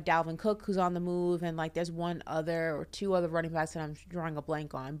maybe like Dalvin Cook, who's on the move, and like there's one other or two other running backs that I'm drawing a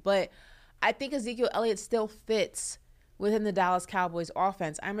blank on. But I think Ezekiel Elliott still fits within the Dallas Cowboys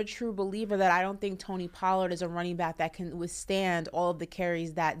offense. I'm a true believer that I don't think Tony Pollard is a running back that can withstand all of the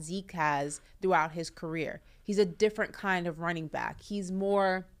carries that Zeke has throughout his career. He's a different kind of running back. He's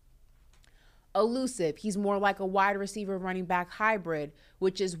more elusive. He's more like a wide receiver running back hybrid,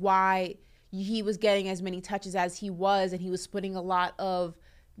 which is why he was getting as many touches as he was, and he was splitting a lot of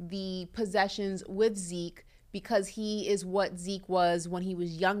the possessions with Zeke, because he is what Zeke was when he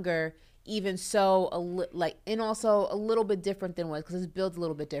was younger. Even so, and also a little bit different than what, because his build's a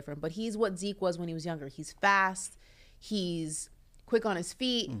little bit different. But he's what Zeke was when he was younger. He's fast. He's quick on his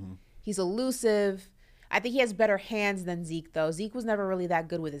feet. Mm-hmm. He's elusive. I think he has better hands than Zeke, though. Zeke was never really that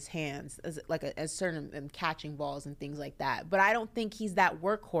good with his hands, as certain catching balls and things like that. But I don't think he's that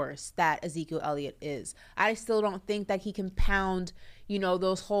workhorse that Ezekiel Elliott is. I still don't think that he can pound,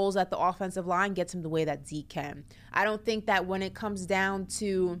 those holes at the offensive line, gets him the way that Zeke can. I don't think that when it comes down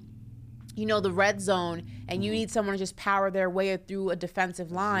to the red zone, and you need someone to just power their way through a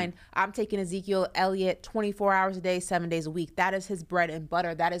defensive line, I'm taking Ezekiel Elliott 24 hours a day, 7 days a week. That is his bread and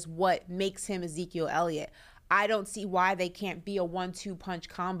butter. That is what makes him Ezekiel Elliott. I don't see why they can't be a 1-2 punch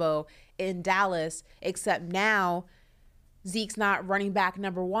combo in Dallas, except now Zeke's not running back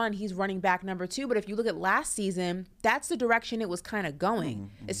number one, he's running back number two. But if you look at last season, that's the direction it was kind of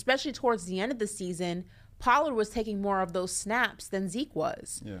going, especially towards the end of the season. Pollard was taking more of those snaps than Zeke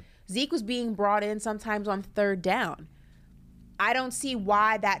was. Yeah. Zeke was being brought in sometimes on third down. I don't see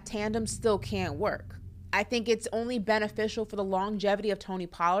why that tandem still can't work. I think it's only beneficial for the longevity of Tony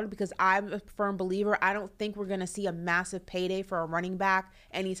Pollard because I'm a firm believer. I don't think we're going to see a massive payday for a running back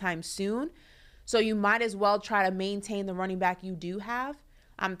anytime soon. So you might as well try to maintain the running back you do have.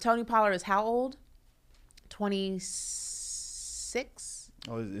 Tony Pollard is how old? 26?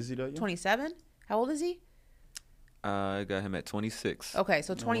 Oh, is he that young? 27? How old is he? I got him at 26. Okay,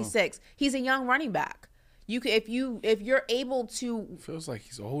 so 26. He's a young running back. You could, if you're able to, feels like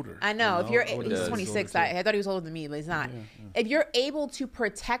he's older. I know. He's 26. I thought he was older than me, but he's not. Yeah. If you're able to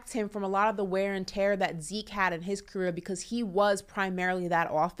protect him from a lot of the wear and tear that Zeke had in his career, because he was primarily that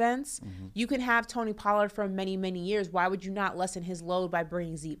offense, you can have Tony Pollard for many, many years. Why would you not lessen his load by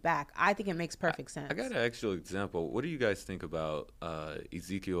bringing Zeke back? I think it makes perfect sense. I got an actual example. What do you guys think about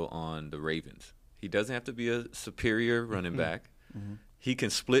Ezekiel on the Ravens? He doesn't have to be a superior running back. He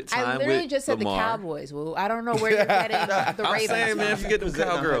can split time with Lamar. I literally just said the Cowboys. Well, I don't know where you're getting the Ravens. I'm saying, man, forget them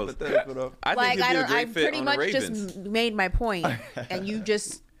Cowgirls. I think he'd be a great fit on the Ravens. Pretty much just made my point, and you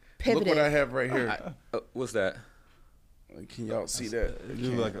just pivoted. Look what I have right here. What's that? Can y'all see that? It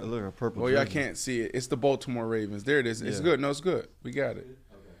looks like a purple. Well, y'all can't see it. It's the Baltimore Ravens. There it is. It's good. No, it's good. We got it.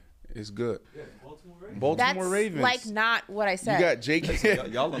 It's good. Baltimore Ravens. Like not what I said. You got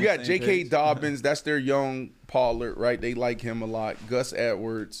J.K. Dobbins. That's their young Pollard, right? They like him a lot. Gus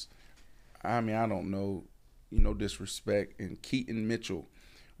Edwards. I mean, I don't know. No disrespect. And Keaton Mitchell,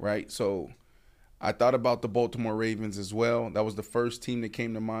 right? So I thought about the Baltimore Ravens as well. That was the first team that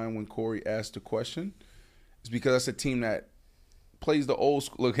came to mind when Corey asked the question. It's because that's a team that plays the old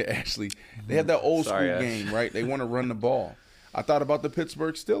school. Look at Ashley. They have that old school game, right? They want to run the ball. I thought about the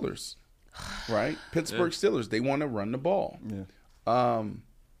Pittsburgh Steelers, right? Pittsburgh Steelers, they want to run the ball. Yeah.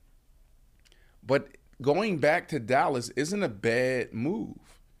 But going back to Dallas isn't a bad move,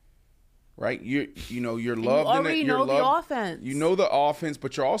 right? You're loved. You already know the offense. You know the offense,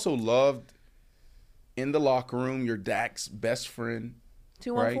 but you're also loved in the locker room. You're Dak's best friend.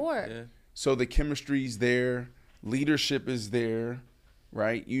 2-on-4. Right? Yeah. So the chemistry's there, leadership is there,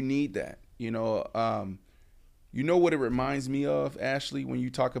 right? You need that. You know what it reminds me of, Ashley, when you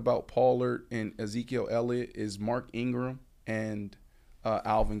talk about Pollard and Ezekiel Elliott is Mark Ingram and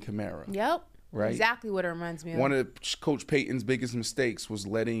Alvin Kamara. Yep. Right? Exactly what it reminds me of. One of Coach Payton's biggest mistakes was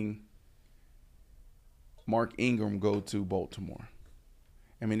letting Mark Ingram go to Baltimore.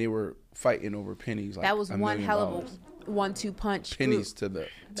 I mean, they were fighting over pennies. Like that was one hell of a 1-2 punch. Pennies to the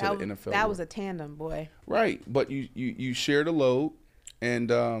NFL. That was a tandem, boy. Right. But you shared a load, and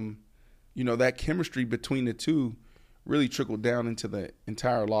that chemistry between the two really trickled down into the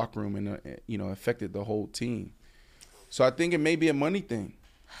entire locker room and, affected the whole team. So I think it may be a money thing.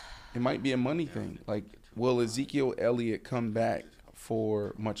 It might be a money thing. Like, will Ezekiel Elliott come back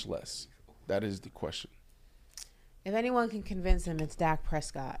for much less? That is the question. If anyone can convince him, it's Dak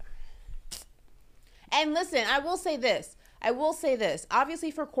Prescott. And listen, I will say this.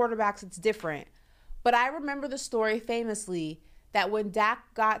 Obviously, for quarterbacks, it's different. But I remember the story famously that when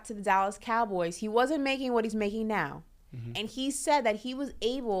Dak got to the Dallas Cowboys, he wasn't making what he's making now. Mm-hmm. And he said that he was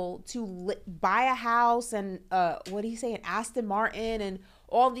able to buy a house and, an Aston Martin and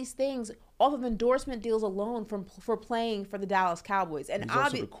all these things off of endorsement deals alone for playing for the Dallas Cowboys. And he's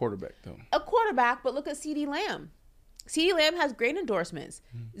also a quarterback, though. A quarterback, but look at CeeDee Lamb. CeeDee Lamb has great endorsements.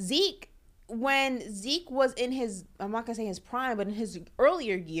 Mm-hmm. When Zeke was in his, I'm not going to say his prime, but in his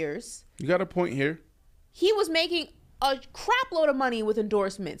earlier years. You got a point here. He was making a crap load of money with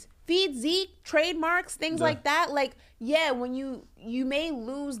endorsements. Feed Zeke, trademarks, things like that. Like, yeah, when you may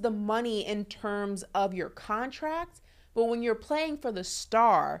lose the money in terms of your contract, but when you're playing for the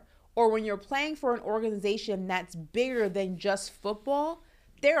star or when you're playing for an organization that's bigger than just football,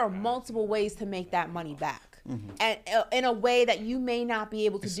 there are multiple ways to make that money back. Mm-hmm. And in a way that you may not be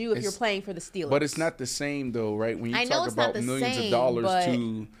able to do if you're playing for the Steelers. But it's not the same, though, right? When you talk about millions of dollars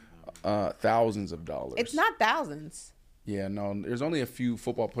to thousands of dollars. It's not thousands. Yeah, no, there's only a few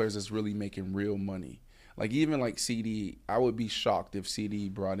football players that's really making real money. Like, even like CD, I would be shocked if CD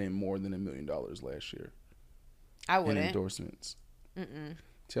brought in more than $1 million last year. I wouldn't. In endorsements.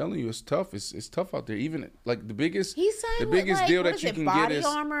 Telling you, it's tough. It's tough out there. Even like the biggest deal that you can get is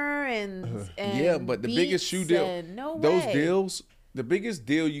body armor and yeah, but the biggest shoe deal, those deals, the biggest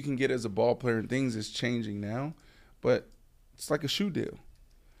deal you can get as a ball player and things is changing now, but it's like a shoe deal.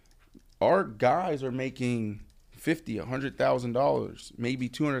 Our guys are making $50,000, $100,000, maybe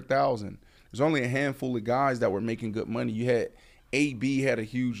 $200,000. There's only a handful of guys that were making good money. You had AB had a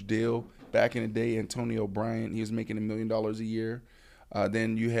huge deal back in the day. Antonio Bryant, he was making $1 million a year.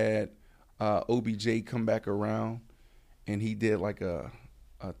 Then you had OBJ come back around, and he did like a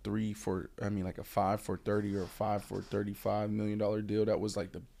 5 for 30 or a 5 for $35 million deal. That was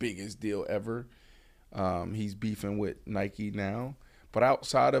like the biggest deal ever. He's beefing with Nike now. But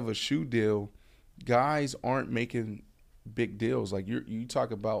outside of a shoe deal, guys aren't making big deals. Like you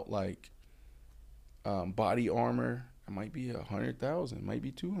talk about like body armor. It might be 100,000, might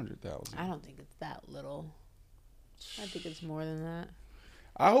be 200,000. I don't think it's that little. I think it's more than that.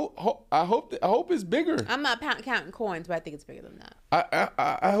 I hope it's bigger. I'm not counting coins, but I think it's bigger than that.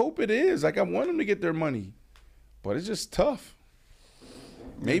 I hope it is. Like I want them to get their money, but it's just tough.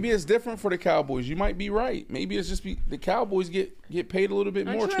 Maybe it's different for the Cowboys. You might be right. Maybe it's just the Cowboys get paid a little bit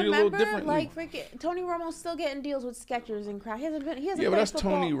more, treated a little differently. Like freaking Tony Romo's still getting deals with Skechers and crap. He hasn't yeah, but that's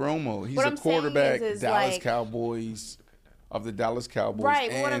football. Tony Romo. He's what a quarterback, is Dallas like, Cowboys of the Dallas Cowboys,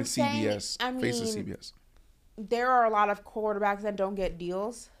 right, and CBS. Face of CBS. There are a lot of quarterbacks that don't get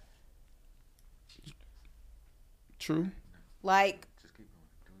deals. True. Like,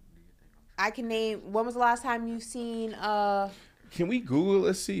 I can name. When was the last time you've seen? Can we Google?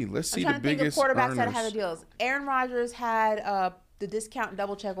 Let's see the biggest I'm trying to think of quarterbacks earners. that had the deals. Aaron Rodgers had the discount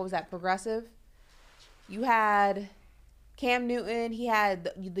double check. What was that? Progressive. You had Cam Newton. He had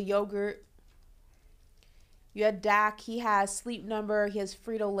the yogurt. You had Dak. He has Sleep Number. He has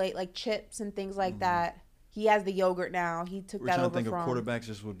Frito-Lay, like chips and things like that. He has the yogurt now. He took that over from. We're trying to think of quarterbacks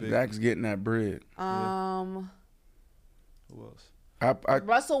just with big. Dak's getting that bread. Who else?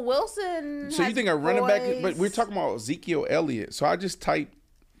 Russell Wilson. So you think a running back? But we're talking about Ezekiel Elliott. So I just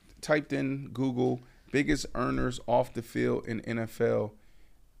typed in Google biggest earners off the field in NFL,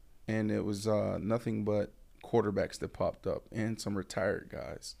 and it was nothing but quarterbacks that popped up and some retired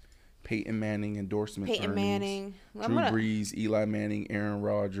guys. Peyton Manning endorsement. Peyton Manning. Drew Brees, Eli Manning, Aaron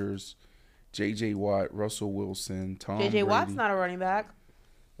Rodgers, J.J. Watt, Russell Wilson, Tom Brady. J.J. Watt's not a running back.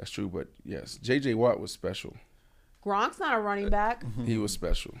 That's true, but yes, J.J. Watt was special. Gronk's not a running back. He was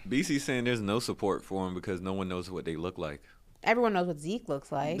special. BC's saying there's no support for him because no one knows what they look like. Everyone knows what Zeke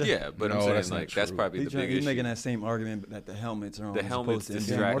looks like. Yeah, but I'm saying like that's probably the big issue. He's making that same argument that the helmets are on. The helmets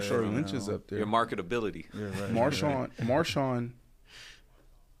distract Marshawn Lynch is up there. Your marketability. Yeah, right, Marshawn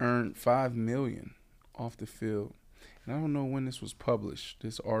earned $5 million off the field, and I don't know when this was published.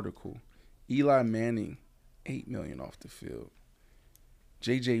 This article, Eli Manning, $8 million off the field.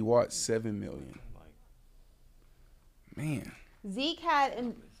 J.J. Watt, $7 million. Man,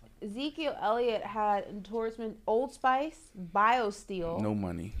 Ezekiel Elliott had endorsement Old Spice, BioSteel. No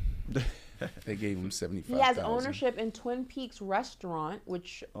money. They gave him $75,000. He has ownership in Twin Peaks Restaurant,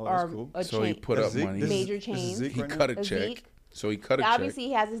 which are cool. a so chain. he put up money. Major chain. He cut a check. So he cut a check. Obviously,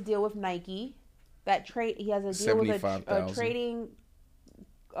 he has his deal with Nike. He has a deal with a trading.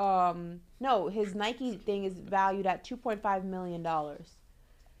 No, his Nike thing is valued at $2.5 million.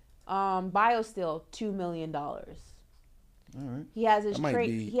 BioSteel, $2 million. All right. He has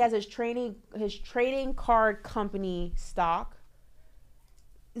his trading card company stock.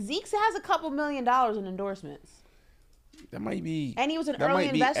 Zeke has a couple $1 million in endorsements. That might be. And he was an early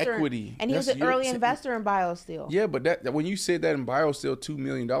investor. Equity. And he was an early investor in BioSteel. Yeah, but that when you said that in BioSteel, $2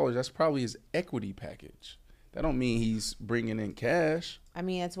 million, that's probably his equity package. That don't mean he's bringing in cash. I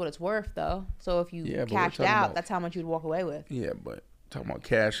mean, that's what it's worth, though. So if you cashed out, that's how much you'd walk away with. Yeah, but talking about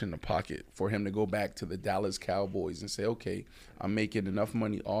cash in the pocket for him to go back to the Dallas Cowboys and say, okay, I'm making enough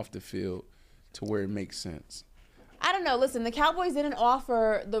money off the field to where it makes sense. I don't know. Listen, the Cowboys didn't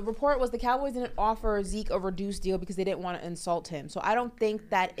offer, the report was the Cowboys didn't offer Zeke a reduced deal because they didn't want to insult him. So I don't think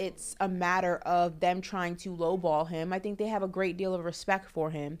that it's a matter of them trying to lowball him. I think they have a great deal of respect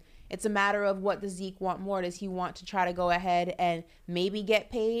for him. It's a matter of what does Zeke want more. Does he want to try to go ahead and maybe get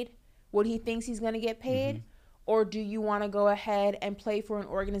paid what he thinks he's going to get paid? Mm-hmm. Or do you want to go ahead and play for an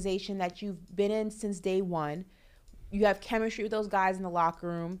organization that you've been in since day one? You have chemistry with those guys in the locker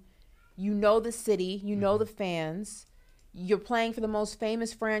room. You know the city. You know the fans. You're playing for the most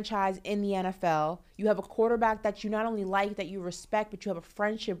famous franchise in the NFL. You have a quarterback that you not only like, that you respect, but you have a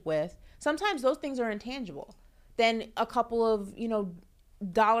friendship with. Sometimes those things are intangible. Then a couple of,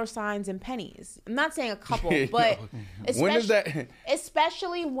 dollar signs and pennies. I'm not saying a couple, but when is that?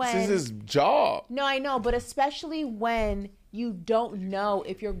 Especially when this is his job. No, I know, but especially when you don't know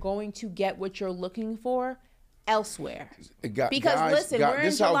if you're going to get what you're looking for elsewhere. Because listen, we're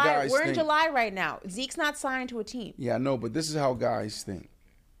in July. We're in July right now. Zeke's not signed to a team. Yeah, I know, but this is how guys think.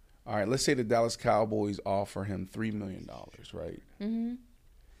 All right, let's say the Dallas Cowboys offer him $3 million, right? Mm-hmm.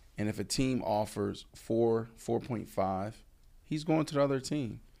 And if a team offers 4.5, he's going to the other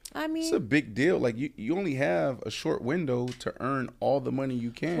team. I mean, it's a big deal. Like you only have a short window to earn all the money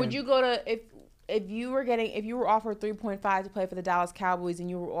you can. Would you go to if you were offered 3.5 to play for the Dallas Cowboys and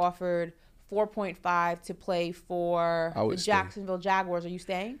you were offered 4.5 to play for the Jacksonville Jaguars, are you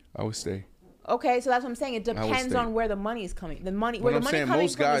staying? I would stay. Okay, so that's what I'm saying. It depends on where the money is coming. Where the money coming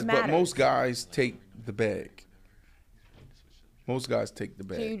from matters. But most guys take the bag. Most guys take the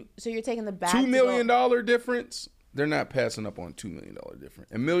bag. So you're taking the bag. $2 million difference. They're not passing up on $2 million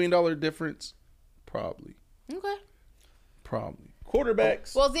difference. $1 million difference, probably. Okay. Probably.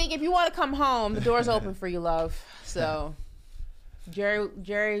 Quarterbacks. Well, Zeke, if you want to come home, the door's open for you, love. So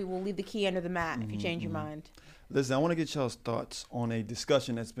Jerry will leave the key under the mat if you change your mind. Listen, I want to get y'all's thoughts on a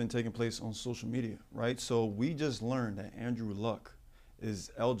discussion that's been taking place on social media, right? So we just learned that Andrew Luck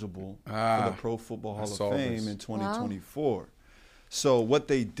is eligible for the Pro Football Hall of Fame in 2024. Wow. So what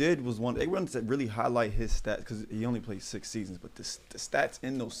they did was they wanted to really highlight his stats because he only played 6 seasons, but the stats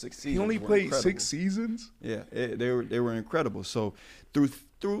in those 6 seasons. He only played incredible. 6 seasons. Yeah, they were incredible. So through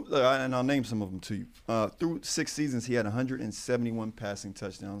and I'll name some of them to you. Through 6 seasons, he had 171 passing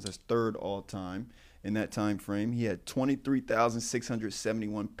touchdowns. That's 3rd all time in that time frame. He had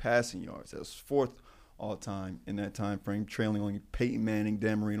 23,671 passing yards. That was 4th all time in that time frame, trailing only Peyton Manning,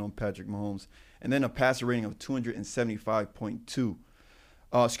 Dan Marino, and Patrick Mahomes. And then a passer rating of 275.2.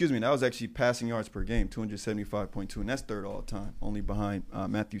 That was actually passing yards per game, 275.2, and that's 3rd all time, only behind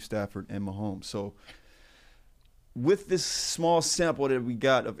Matthew Stafford and Mahomes. So with this small sample that we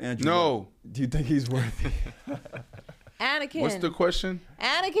got of Andrew Luck, do you think he's worthy? Anakin. What's the question?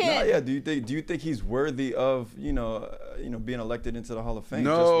 Anakin. Do you think he's worthy of being elected into the Hall of Fame?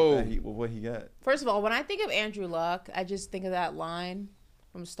 No. Just with what he got. First of all, when I think of Andrew Luck, I just think of that line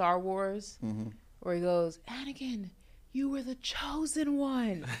from Star Wars where he goes, "Anakin, you were the chosen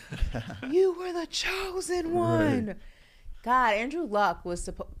one. You were the chosen one." Right. God, Andrew Luck was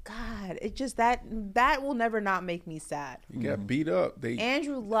supposed. God, it just that will never not make me sad. He got beat up.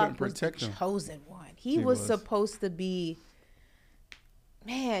 Andrew Luck was the chosen one. He was supposed to be.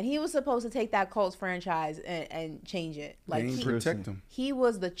 Man, he was supposed to take that Colts franchise and change it. Like he protect him. He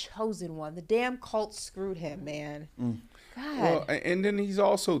was the chosen one. The damn Colts screwed him, man. God. Well, and then he's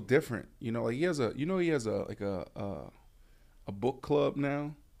also different. He has a book club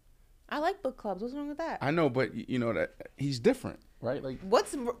now. I like book clubs. What's wrong with that? I know, but that he's different, right? Like how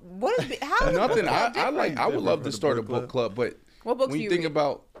is nothing. I would love to start a book book club, but what books when you think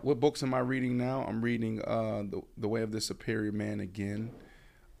about what books am I reading now? I'm reading The Way of the Superior Man again.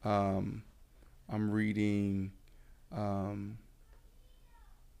 I'm reading.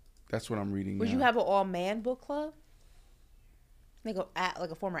 That's what I'm reading. Would you have an all-man book club? Like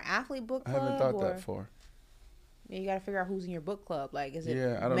a former athlete book club? I haven't thought that far. You got to figure out who's in your book club. Like, is it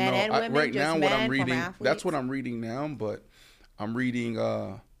I don't men know. and women? Right now, what I'm reading, that's what I'm reading now. But I'm reading.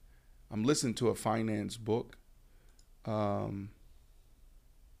 I'm listening to a finance book. So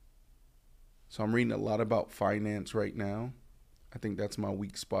I'm reading a lot about finance right now. I think that's my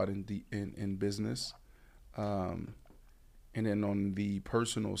weak spot in business. And then on the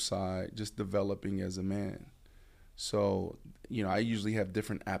personal side, just developing as a man. So, I usually have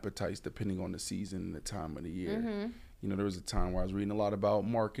different appetites depending on the season and the time of the year. There was a time where I was reading a lot about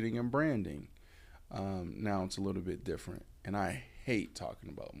marketing and branding. Now it's a little bit different. And I hate talking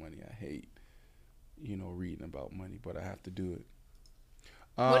about money. I hate, reading about money, but I have to do it.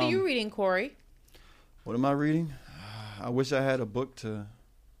 What are you reading, Corey? What am I reading? I wish I had a book to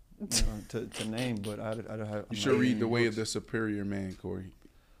name, but I don't have. You should read The Way of the Superior Man, Corey.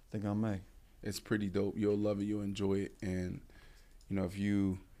 I think I may. It's pretty dope. You'll love it. You'll enjoy it. And, if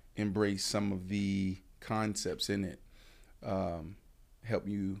you embrace some of the concepts in it, help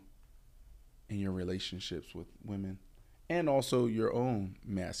you in your relationships with women and also your own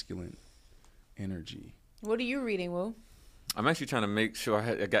masculine energy. What are you reading, Will? I'm actually trying to make sure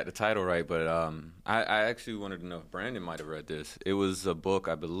I got the title right, but I actually wanted to know if Brandon might have read this. It was a book,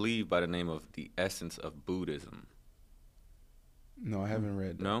 I believe, by the name of The Essence of Buddhism. No, I haven't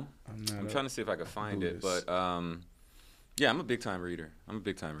read that. No? I'm trying to see if I can find it. But, I'm a big-time reader.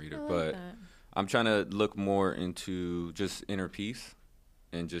 But I'm trying to look more into just inner peace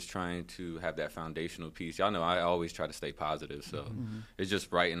and just trying to have that foundational piece. Y'all know I always try to stay positive, so it's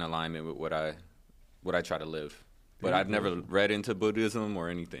just right in alignment with what I try to live. But I've never read into Buddhism or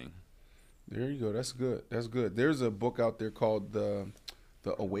anything. There you go. That's good. There's a book out there called The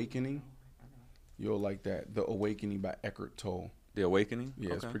Awakening. You'll like that. The Awakening by Eckhart Tolle. The Awakening?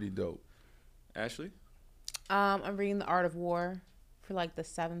 Yeah, It's pretty dope. Ashley? I'm reading The Art of War for like the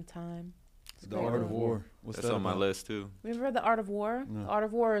 7th time. The Art of War. What's That's that on my list too. You ever read The Art of War? No. The Art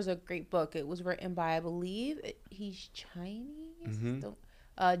of War is a great book. It was written by, I believe, he's Chinese?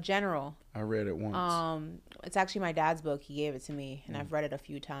 General. I read it once. It's actually my dad's book. He gave it to me, and I've read it a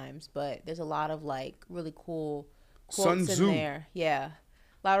few times. But there's a lot of like really cool quotes in there. Yeah,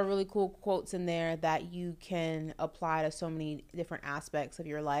 a lot of really cool quotes in there that you can apply to so many different aspects of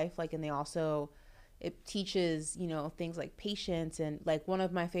your life. Like, and it teaches things like patience, and like one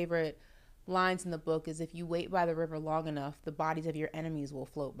of my favorite lines in the book is, if you wait by the river long enough, the bodies of your enemies will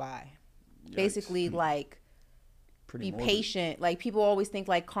float by. Yikes. Basically, like, be patient. Like, people always think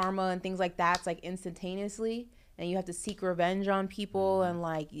like karma and things like that's like instantaneously, and you have to seek revenge on people, and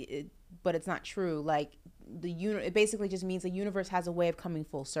like, but it's not true. Like, it basically just means the universe has a way of coming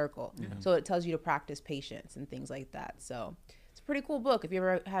full circle. So it tells you to practice patience and things like that. So it's a pretty cool book. If you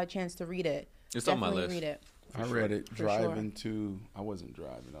ever had a chance to read it, it's on my list. Read it. I read it driving to. I wasn't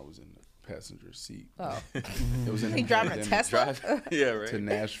driving. I was in the passenger seat. Oh, it was in the driving a Tesla. Yeah, right. To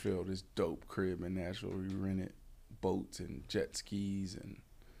Nashville, this dope crib in Nashville. We rented boats and jet skis,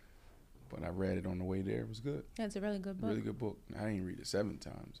 but I read it on the way there. It was good. Yeah, it's a really good book. Really good book. I didn't read it 7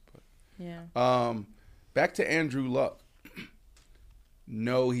 times, but yeah. Back to Andrew Luck.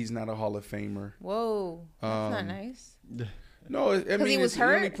 No, he's not a Hall of Famer. Whoa, that's not nice. No, I mean, he was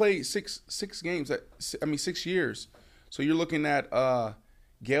hurt? He only played six games. 6 years. So you're looking at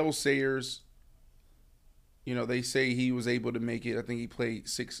Gale Sayers. You know, they say he was able to make it. I think he played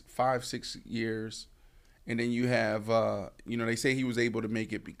 6 years. And then you have, they say he was able to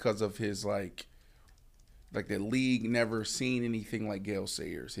make it because of his, like the league never seen anything like Gale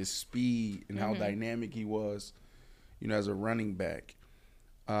Sayers. His speed and how dynamic he was, as a running back.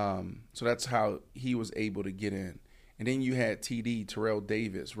 So that's how he was able to get in. And then you had TD, Terrell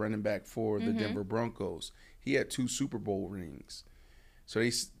Davis, running back for the Denver Broncos. He had 2 Super Bowl rings. So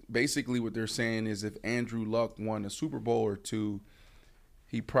basically what they're saying is if Andrew Luck won a Super Bowl or 2,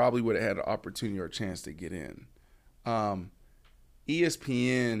 he probably would have had an opportunity or a chance to get in.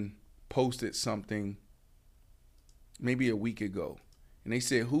 ESPN posted something maybe a week ago, and they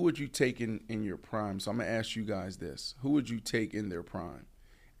said, who would you take in your prime? So I'm going to ask you guys this. Who would you take in their prime?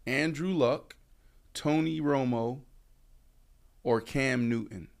 Andrew Luck, Tony Romo, or Cam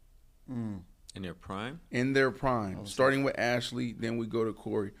Newton? In their prime? In their prime. Starting with Ashley, then we go to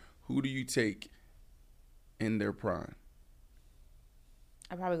Corey. Who do you take in their prime?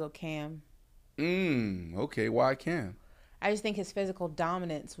 I'd probably go Cam. Okay. Why Cam? I just think his physical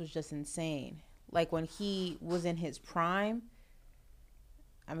dominance was just insane. Like, when he was in his prime,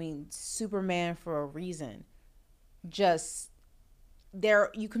 I mean, Superman for a reason.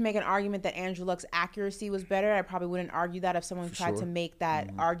 You can make an argument that Andrew Luck's accuracy was better. I probably wouldn't argue that if someone tried to make that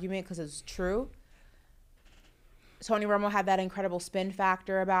argument, because it's true. Tony Romo had that incredible spin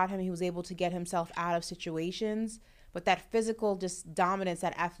factor about him. He was able to get himself out of situations. But that physical just dominance,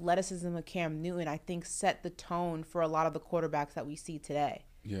 that athleticism of Cam Newton, I think set the tone for a lot of the quarterbacks that we see today.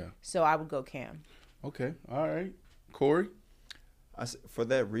 Yeah. So I would go Cam. Okay. All right. Corey? For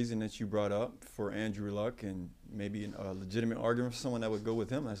that reason that you brought up for Andrew Luck, and maybe a legitimate argument for someone that would go with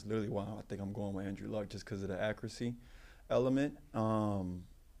him, that's literally why I think I'm going with Andrew Luck, just because of the accuracy element.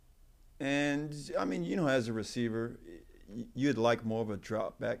 And, I mean, as a receiver, you'd like more of a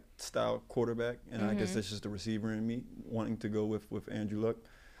drop back style quarterback, and I guess that's just the receiver in me wanting to go with Andrew Luck.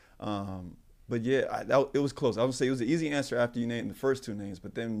 But yeah, it was close. I would say it was an easy answer after you named the first 2 names,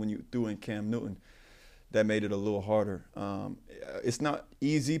 but then when you threw in Cam Newton, that made it a little harder. It's not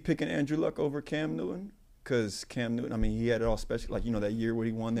easy picking Andrew Luck over Cam Newton, because Cam Newton, I mean, he had it all special. Like, that year where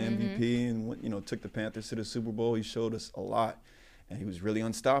he won the MVP and took the Panthers to the Super Bowl, he showed us a lot, and he was really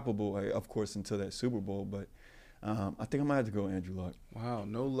unstoppable, of course, until that Super Bowl. But I think I might have to go Andrew Luck. Wow,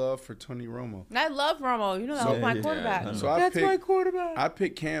 no love for Tony Romo. I love Romo. That was my quarterback. So my quarterback. I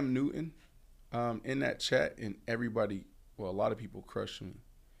picked Cam Newton in that chat, and a lot of people crushed me.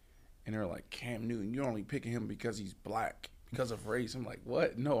 And they're like, Cam Newton, you're only picking him because he's black, because of race. I'm like,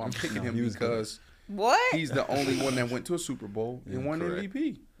 what? No, I'm picking him because he's the only one that went to a Super Bowl and won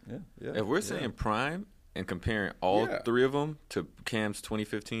MVP. Yeah. If we're saying prime and comparing all 3 of them to Cam's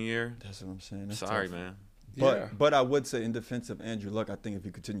 2015 year, that's what I'm saying. That's sorry, tough. man. But I would say, in defense of Andrew Luck, I think if he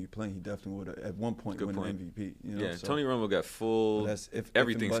continued playing, he definitely would have at one point win an MVP. So Tony Romo got full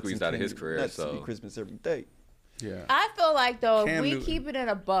everything squeezed out of his career. That's to be Christmas every day. Yeah. I feel like, though, if we keep it in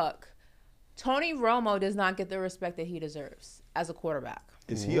a buck, Tony Romo does not get the respect that he deserves as a quarterback.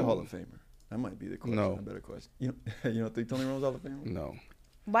 Is he a Hall of Famer? That might be the question. No. A better question. You don't think Tony Romo's Hall of Famer? No.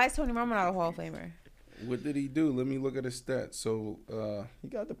 Why is Tony Romo not a Hall of Famer? What did he do? Let me look at his stats. So he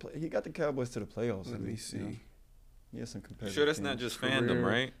got the Cowboys to the playoffs. Let me see. Yeah, some competitive. Sure, that's not just fandom,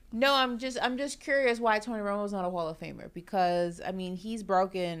 right? No, I'm just curious why Tony Romo's not a Hall of Famer, because I mean, he's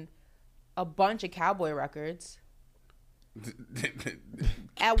broken a bunch of Cowboy records.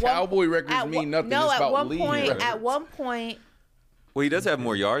 Cowboy records mean nothing. No, it's at about one league point, records. Well, he does have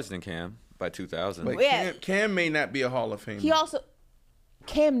more yards than Cam by 2000. But Cam may not be a Hall of Famer. He also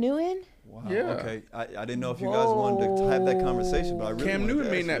Cam Newton. Wow. Yeah. Okay. I didn't know if you guys wanted to have that conversation, but I really Cam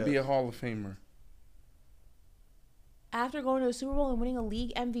Newton may not be a Hall of Famer. After going to a Super Bowl and winning a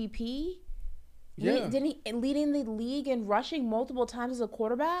league MVP? Yeah. Didn't he leading the league in rushing multiple times as a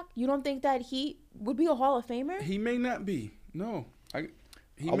quarterback? You don't think that he would be a Hall of Famer? He may not be. No. I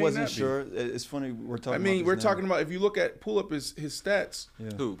wasn't sure. It's funny we're talking. We're talking about, if you pull up his stats. Yeah.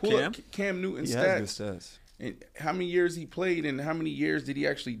 Who? Pull up Cam Newton's stats. Has good stats. And how many years he played, and how many years did he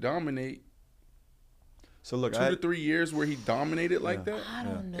actually dominate? So look, 2 to 3 years where he dominated like that. I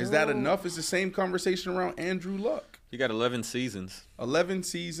don't know. Is that enough? It's the same conversation around Andrew Luck. He got 11 seasons. 11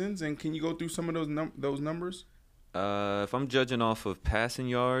 seasons, and can you go through some of those numbers? If I'm judging off of passing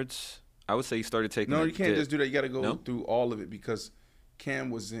yards, I would say he started taking. No, you can't just do that. You got to go No? through all of it because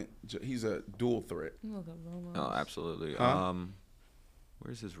Cam he's a dual threat. Oh, absolutely. Huh?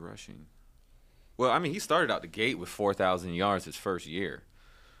 Where's his rushing? Well, I mean, he started out the gate with 4,000 yards his first year,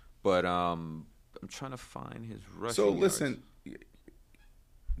 but I'm trying to find his rushing. So yards. listen,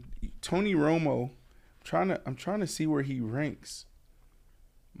 Tony Romo. I'm trying to see where he ranks.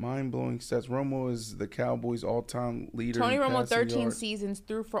 Mind-blowing stats. Romo is the Cowboys' all-time leader. Tony in Romo, passing 13 yards. seasons,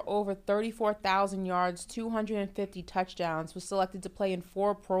 threw for over 34,000 yards, 250 touchdowns, was selected to play in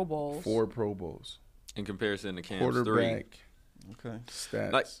 4 Pro Bowls. 4 Pro Bowls. In comparison to Cam's Quarterback. 3. Okay.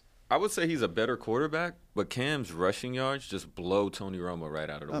 Stats. Like, I would say he's a better quarterback, but Cam's rushing yards just blow Tony Romo right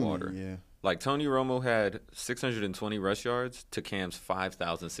out of the water. Yeah. Like, Tony Romo had 620 rush yards to Cam's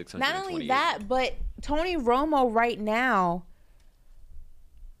 5,628. Not only that, but Tony Romo right now,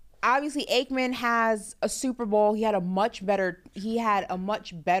 obviously Aikman has a Super Bowl. He had a much better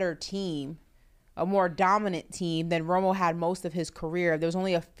team, a more dominant team than Romo had most of his career. There was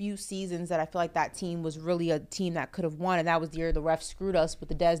only a few seasons that I feel like that team was really a team that could have won, and that was the year the refs screwed us with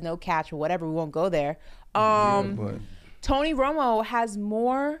the Des no catch or whatever. We won't go there. Tony Romo has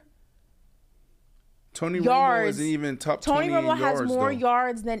more Tony yards. Romo isn't even top 20 Tony Romo in yards, has more though.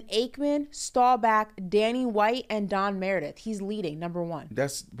 yards than Aikman, Staubach, Danny White, and Don Meredith. He's leading, number 1.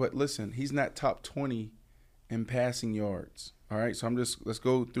 But listen, he's not top 20 in passing yards. All right, so let's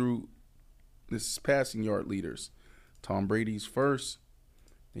go through this passing yard leaders. Tom Brady's first.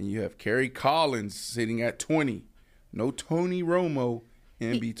 Then you have Kerry Collins sitting at 20. No Tony Romo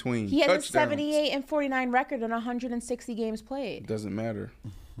in between. He has Touchdowns. a 78-49 record in 160 games played. Doesn't matter.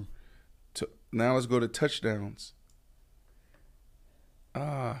 Now let's go to touchdowns.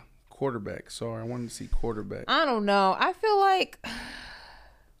 Quarterback. Sorry, I wanted to see quarterback. I don't know. I feel like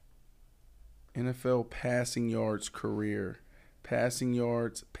NFL passing yards career. Passing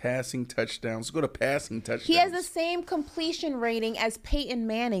yards, passing touchdowns. Let's go to passing touchdowns. he has the same completion rating as Peyton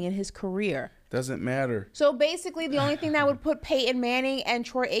Manning in his career. Doesn't matter. So basically, the only thing that would put Peyton Manning and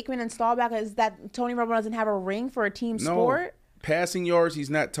Troy Aikman and Staubach is that Tony Romo doesn't have a ring for a team sport. Passing yards, he's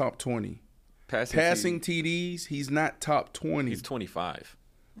not top 20. Passing TD. TDs, he's not top 20. He's 25.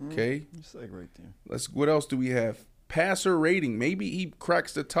 Okay. It's like right there. What else do we have? Passer rating. Maybe he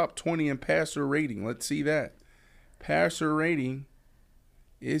cracks the top 20 in passer rating. Let's see that. Passer rating.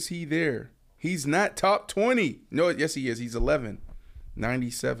 Is he there? He's not top 20. No, yes he is. He's 11.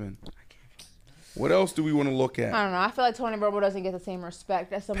 97. What else do we want to look at? I don't know. I feel like Tony Romo doesn't get the same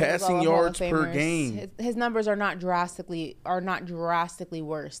respect as some passing of those yards Hall of per Famers. game. His numbers are not drastically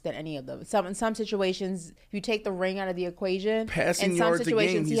worse than any of them. In some situations, if you take the ring out of the equation, Passing in some yards a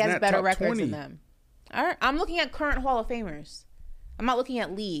situations game, he he's has not better top records 20. than them. All right, I'm looking at current Hall of Famers. I'm not looking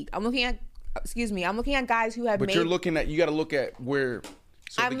at league. I'm looking at guys who have But made. you got to look at where.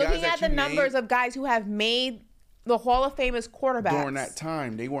 So I'm the guys looking at the numbers of guys who have made the Hall of Fame as quarterbacks. During that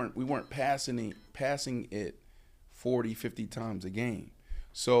time, we weren't passing it 40, 50 times a game.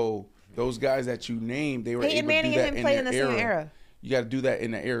 So those guys that you named, they were Peyton able Manning to do that and him in played in their the same era. You got to do that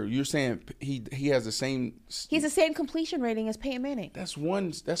in the era. You're saying he has the same. He's the same completion rating as Peyton Manning. That's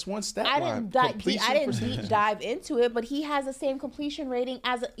one stat I line. didn't deep dive into it, but he has the same completion rating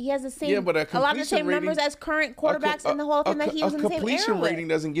he has the same. Yeah, but a lot of the same numbers as current quarterbacks in the Hall of Fame that he was in the same era completion with. rating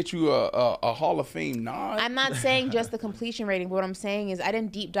doesn't get you a Hall of Fame nod. I'm not saying just the completion rating, but what I'm saying is I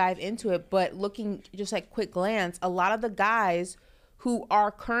didn't deep dive into it, but looking just like quick glance, a lot of the guys who are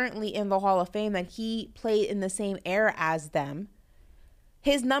currently in the Hall of Fame that he played in the same era as them,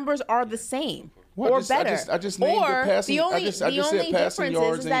 his numbers are the same or better. I just named the passing. The only said passing difference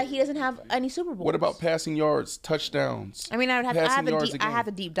yards is that he doesn't have any Super Bowls. What about passing yards, touchdowns? I mean, I have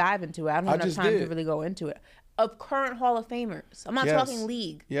to deep dive into it. I don't have enough time to really go into it. Of current Hall of Famers, I'm not talking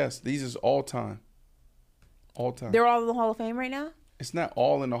league. Yes, these is all time. All time. They're all in the Hall of Fame right now? It's not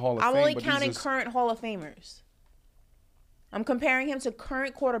all in the Hall of Fame. I'm only counting current Hall of Famers. I'm comparing him to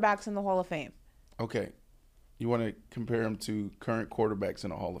current quarterbacks in the Hall of Fame. Okay. You want to compare him to current quarterbacks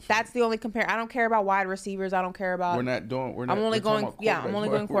in the Hall of Fame? That's the only compare. I don't care about wide receivers. I don't care about. I'm only going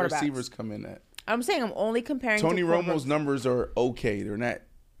quarterbacks. Receivers come in at. I'm saying I'm only comparing. Tony Romo's numbers are okay. They're not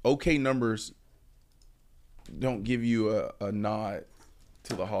okay numbers don't give you a nod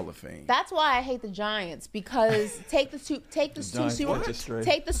to the Hall of Fame. That's why I hate the Giants, because take the two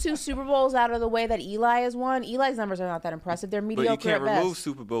Super Bowls out of the way that Eli has won. Eli's numbers are not that impressive. They're mediocre at best. But you can't remove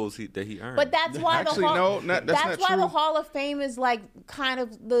Super Bowls that he earned. But that's why that's why the Hall of Fame is like kind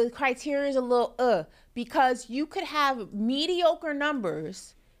of the criteria is a little because you could have mediocre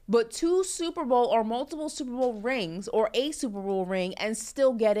numbers, but 2 Super Bowl or multiple Super Bowl rings or a Super Bowl ring and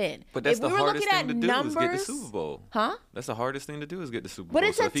still get in. But that's the hardest thing to do is get the Super Bowl. Huh? That's the hardest thing to do is get the Super But Bowl.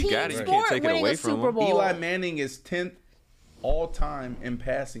 it's so a if he team got it, you sport can't take it winning away a from Super him. Bowl. Eli Manning is 10th all time in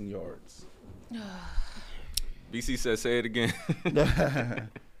passing yards. BC says, say it again.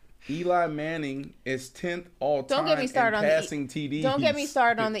 Eli Manning is 10th all time Don't get me started in on passing TDs. Don't get me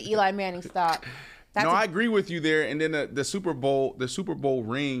started on the Eli Manning stop. I agree with you there. And then the Super Bowl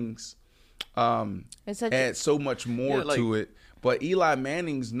rings add so much more to it. But Eli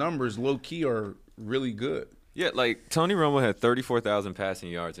Manning's numbers, low key, are really good. Yeah, like Tony Romo had 34,000 passing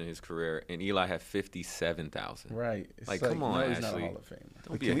yards in his career, and Eli had 57,000. Right. Like, come on, he's Ashley. not a Hall of Famer.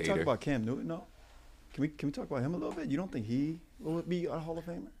 Don't be Can a we hater. talk about Cam Newton, though? Can we talk about him a little bit? You don't think he will be a Hall of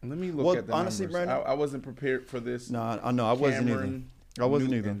Famer? Let me look at the honestly, numbers. Brandon, I wasn't prepared for this. No, I know. I wasn't either. I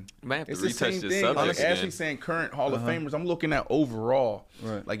wasn't either. Might have to It's the retouch same this thing. subject Like again. Ashley saying current Hall of Famers. I'm looking at overall.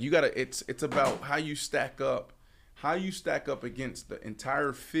 Right. Like you gotta. It's about how you stack up. How you stack up against the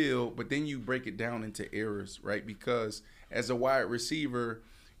entire field, but then you break it down into eras, right? Because as a wide receiver,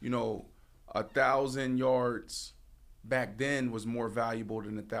 1,000 yards back then was more valuable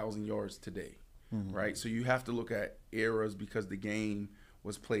than 1,000 yards today, right? So you have to look at eras because the game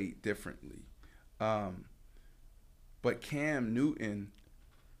was played differently. But Cam Newton,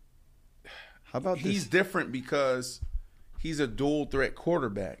 how about he's different because he's a dual threat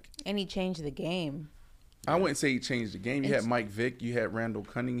quarterback. And he changed the game. I wouldn't say he changed the game. You had Mike Vick, you had Randall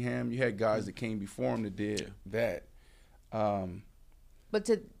Cunningham, you had guys that came before him that did that.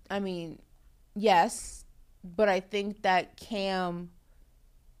 Yes, but I think that Cam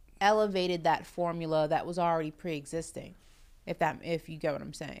elevated that formula that was already pre-existing. If you get what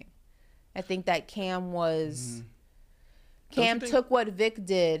I'm saying, I think that Cam took what Vic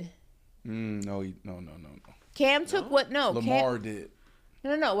did. No. Cam took what Lamar did.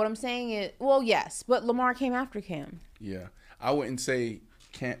 No. What I'm saying is, well, yes, but Lamar came after Cam. Yeah, I wouldn't say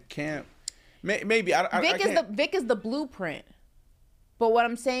Cam. Maybe Vic is the blueprint. But what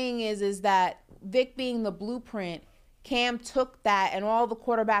I'm saying is that Vic being the blueprint, Cam took that, and all the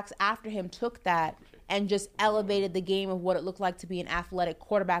quarterbacks after him took that and just elevated the game of what it looked like to be an athletic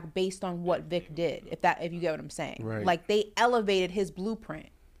quarterback based on what Vic did. If you get what I'm saying, right? Like they elevated his blueprint.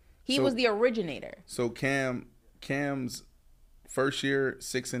 He was the originator. So Cam's first year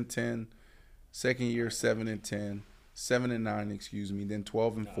 6-10, second year 7-10, 7-9, excuse me. Then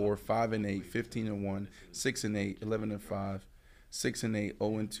 12-4, 5-8, 15-1, 6-8, 11-5, 6-8,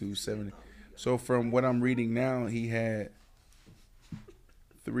 0-2, 7. So from what I'm reading now, he had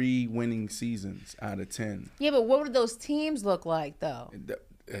 3 winning seasons out of 10. Yeah, but what would those teams look like though?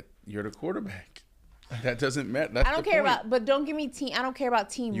 You're the quarterback. That doesn't matter. I don't care about, but don't give me team. I don't care about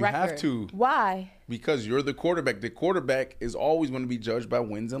team record. You have to. Why? Because you're the quarterback. The quarterback is always going to be judged by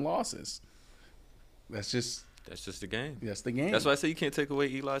wins and losses. That's just the game. That's the game. That's why I say you can't take away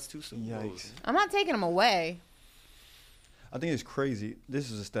Eli's 2 Super Bowls. I'm not taking him away. I think it's crazy.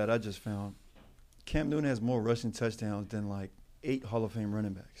 This is a stat I just found. Cam Newton has more rushing touchdowns than like 8 Hall of Fame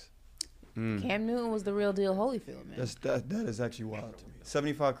running backs. Cam Newton was the real deal Holyfield, man. That is actually wild to me.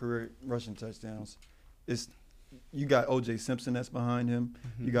 75 career rushing touchdowns. You got O.J. Simpson that's behind him.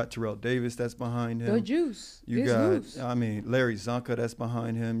 You got Terrell Davis that's behind him. The juice. You got Larry Zonka that's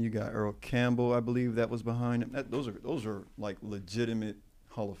behind him. You got Earl Campbell, I believe, that was behind him. Those are like legitimate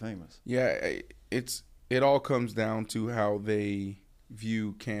Hall of Famers. Yeah, it all comes down to how they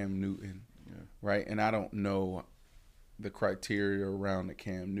view Cam Newton, right? And I don't know the criteria around the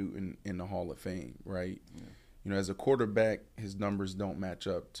Cam Newton in the Hall of Fame, right? Yeah. As a quarterback, his numbers don't match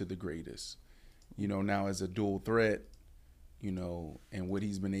up to the greatest. Now as a dual threat, and what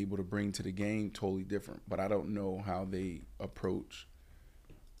he's been able to bring to the game, totally different. But I don't know how they approach,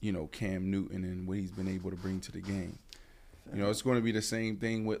 Cam Newton and what he's been able to bring to the game. It's going to be the same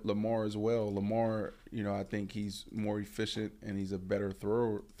thing with Lamar as well. Lamar, I think he's more efficient and he's a better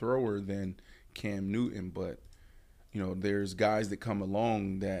thrower than Cam Newton. But, there's guys that come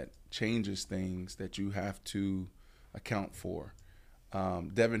along that changes things that you have to account for.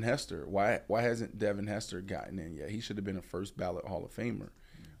 Devin Hester, why hasn't Devin Hester gotten in yet? He should have been a first ballot Hall of Famer,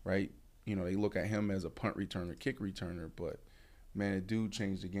 right? They look at him as a punt returner, kick returner, but man, the dude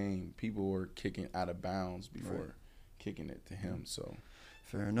changed the game. People were kicking out of bounds before kicking it to him. So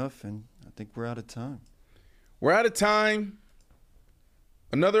fair enough, and I think we're out of time. We're out of time.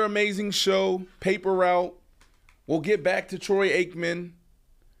 Another amazing show, Paper Route. We'll get back to Troy Aikman.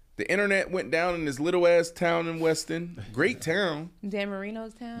 The internet went down in this little-ass town in Weston. Great town. Dan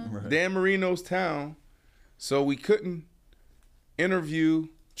Marino's town. Right. Dan Marino's town. So we couldn't interview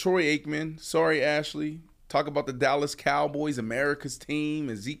Troy Aikman. Sorry, Ashley. Talk about the Dallas Cowboys, America's team,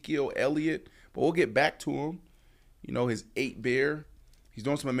 Ezekiel, Elliott. But we'll get back to him. You know, his 8-bear. He's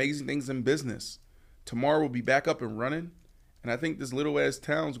doing some amazing things in business. Tomorrow we'll be back up and running. And I think this little-ass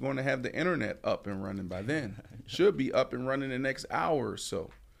town's going to have the internet up and running by then. Should be up and running the next hour or so.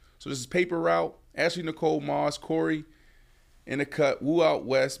 So this is Paper Route. Ashley, Nicole Moss, Corey in the cut, Woo out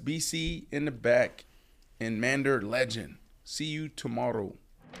west, BC in the back, and Mander Legend. See you tomorrow.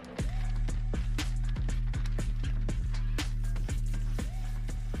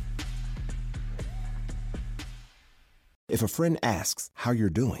 If a friend asks how you're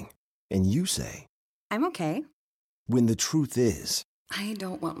doing, and you say, I'm okay. When the truth is, I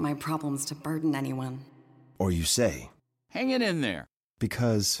don't want my problems to burden anyone. or you say, Hang it in there.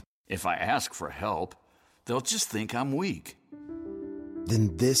 because If I ask for help, they'll just think I'm weak.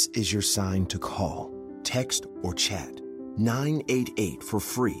 then this is your sign to call, text, or chat 988 for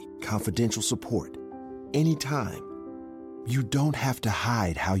free, confidential support. Anytime. You don't have to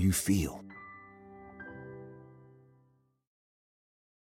hide how you feel.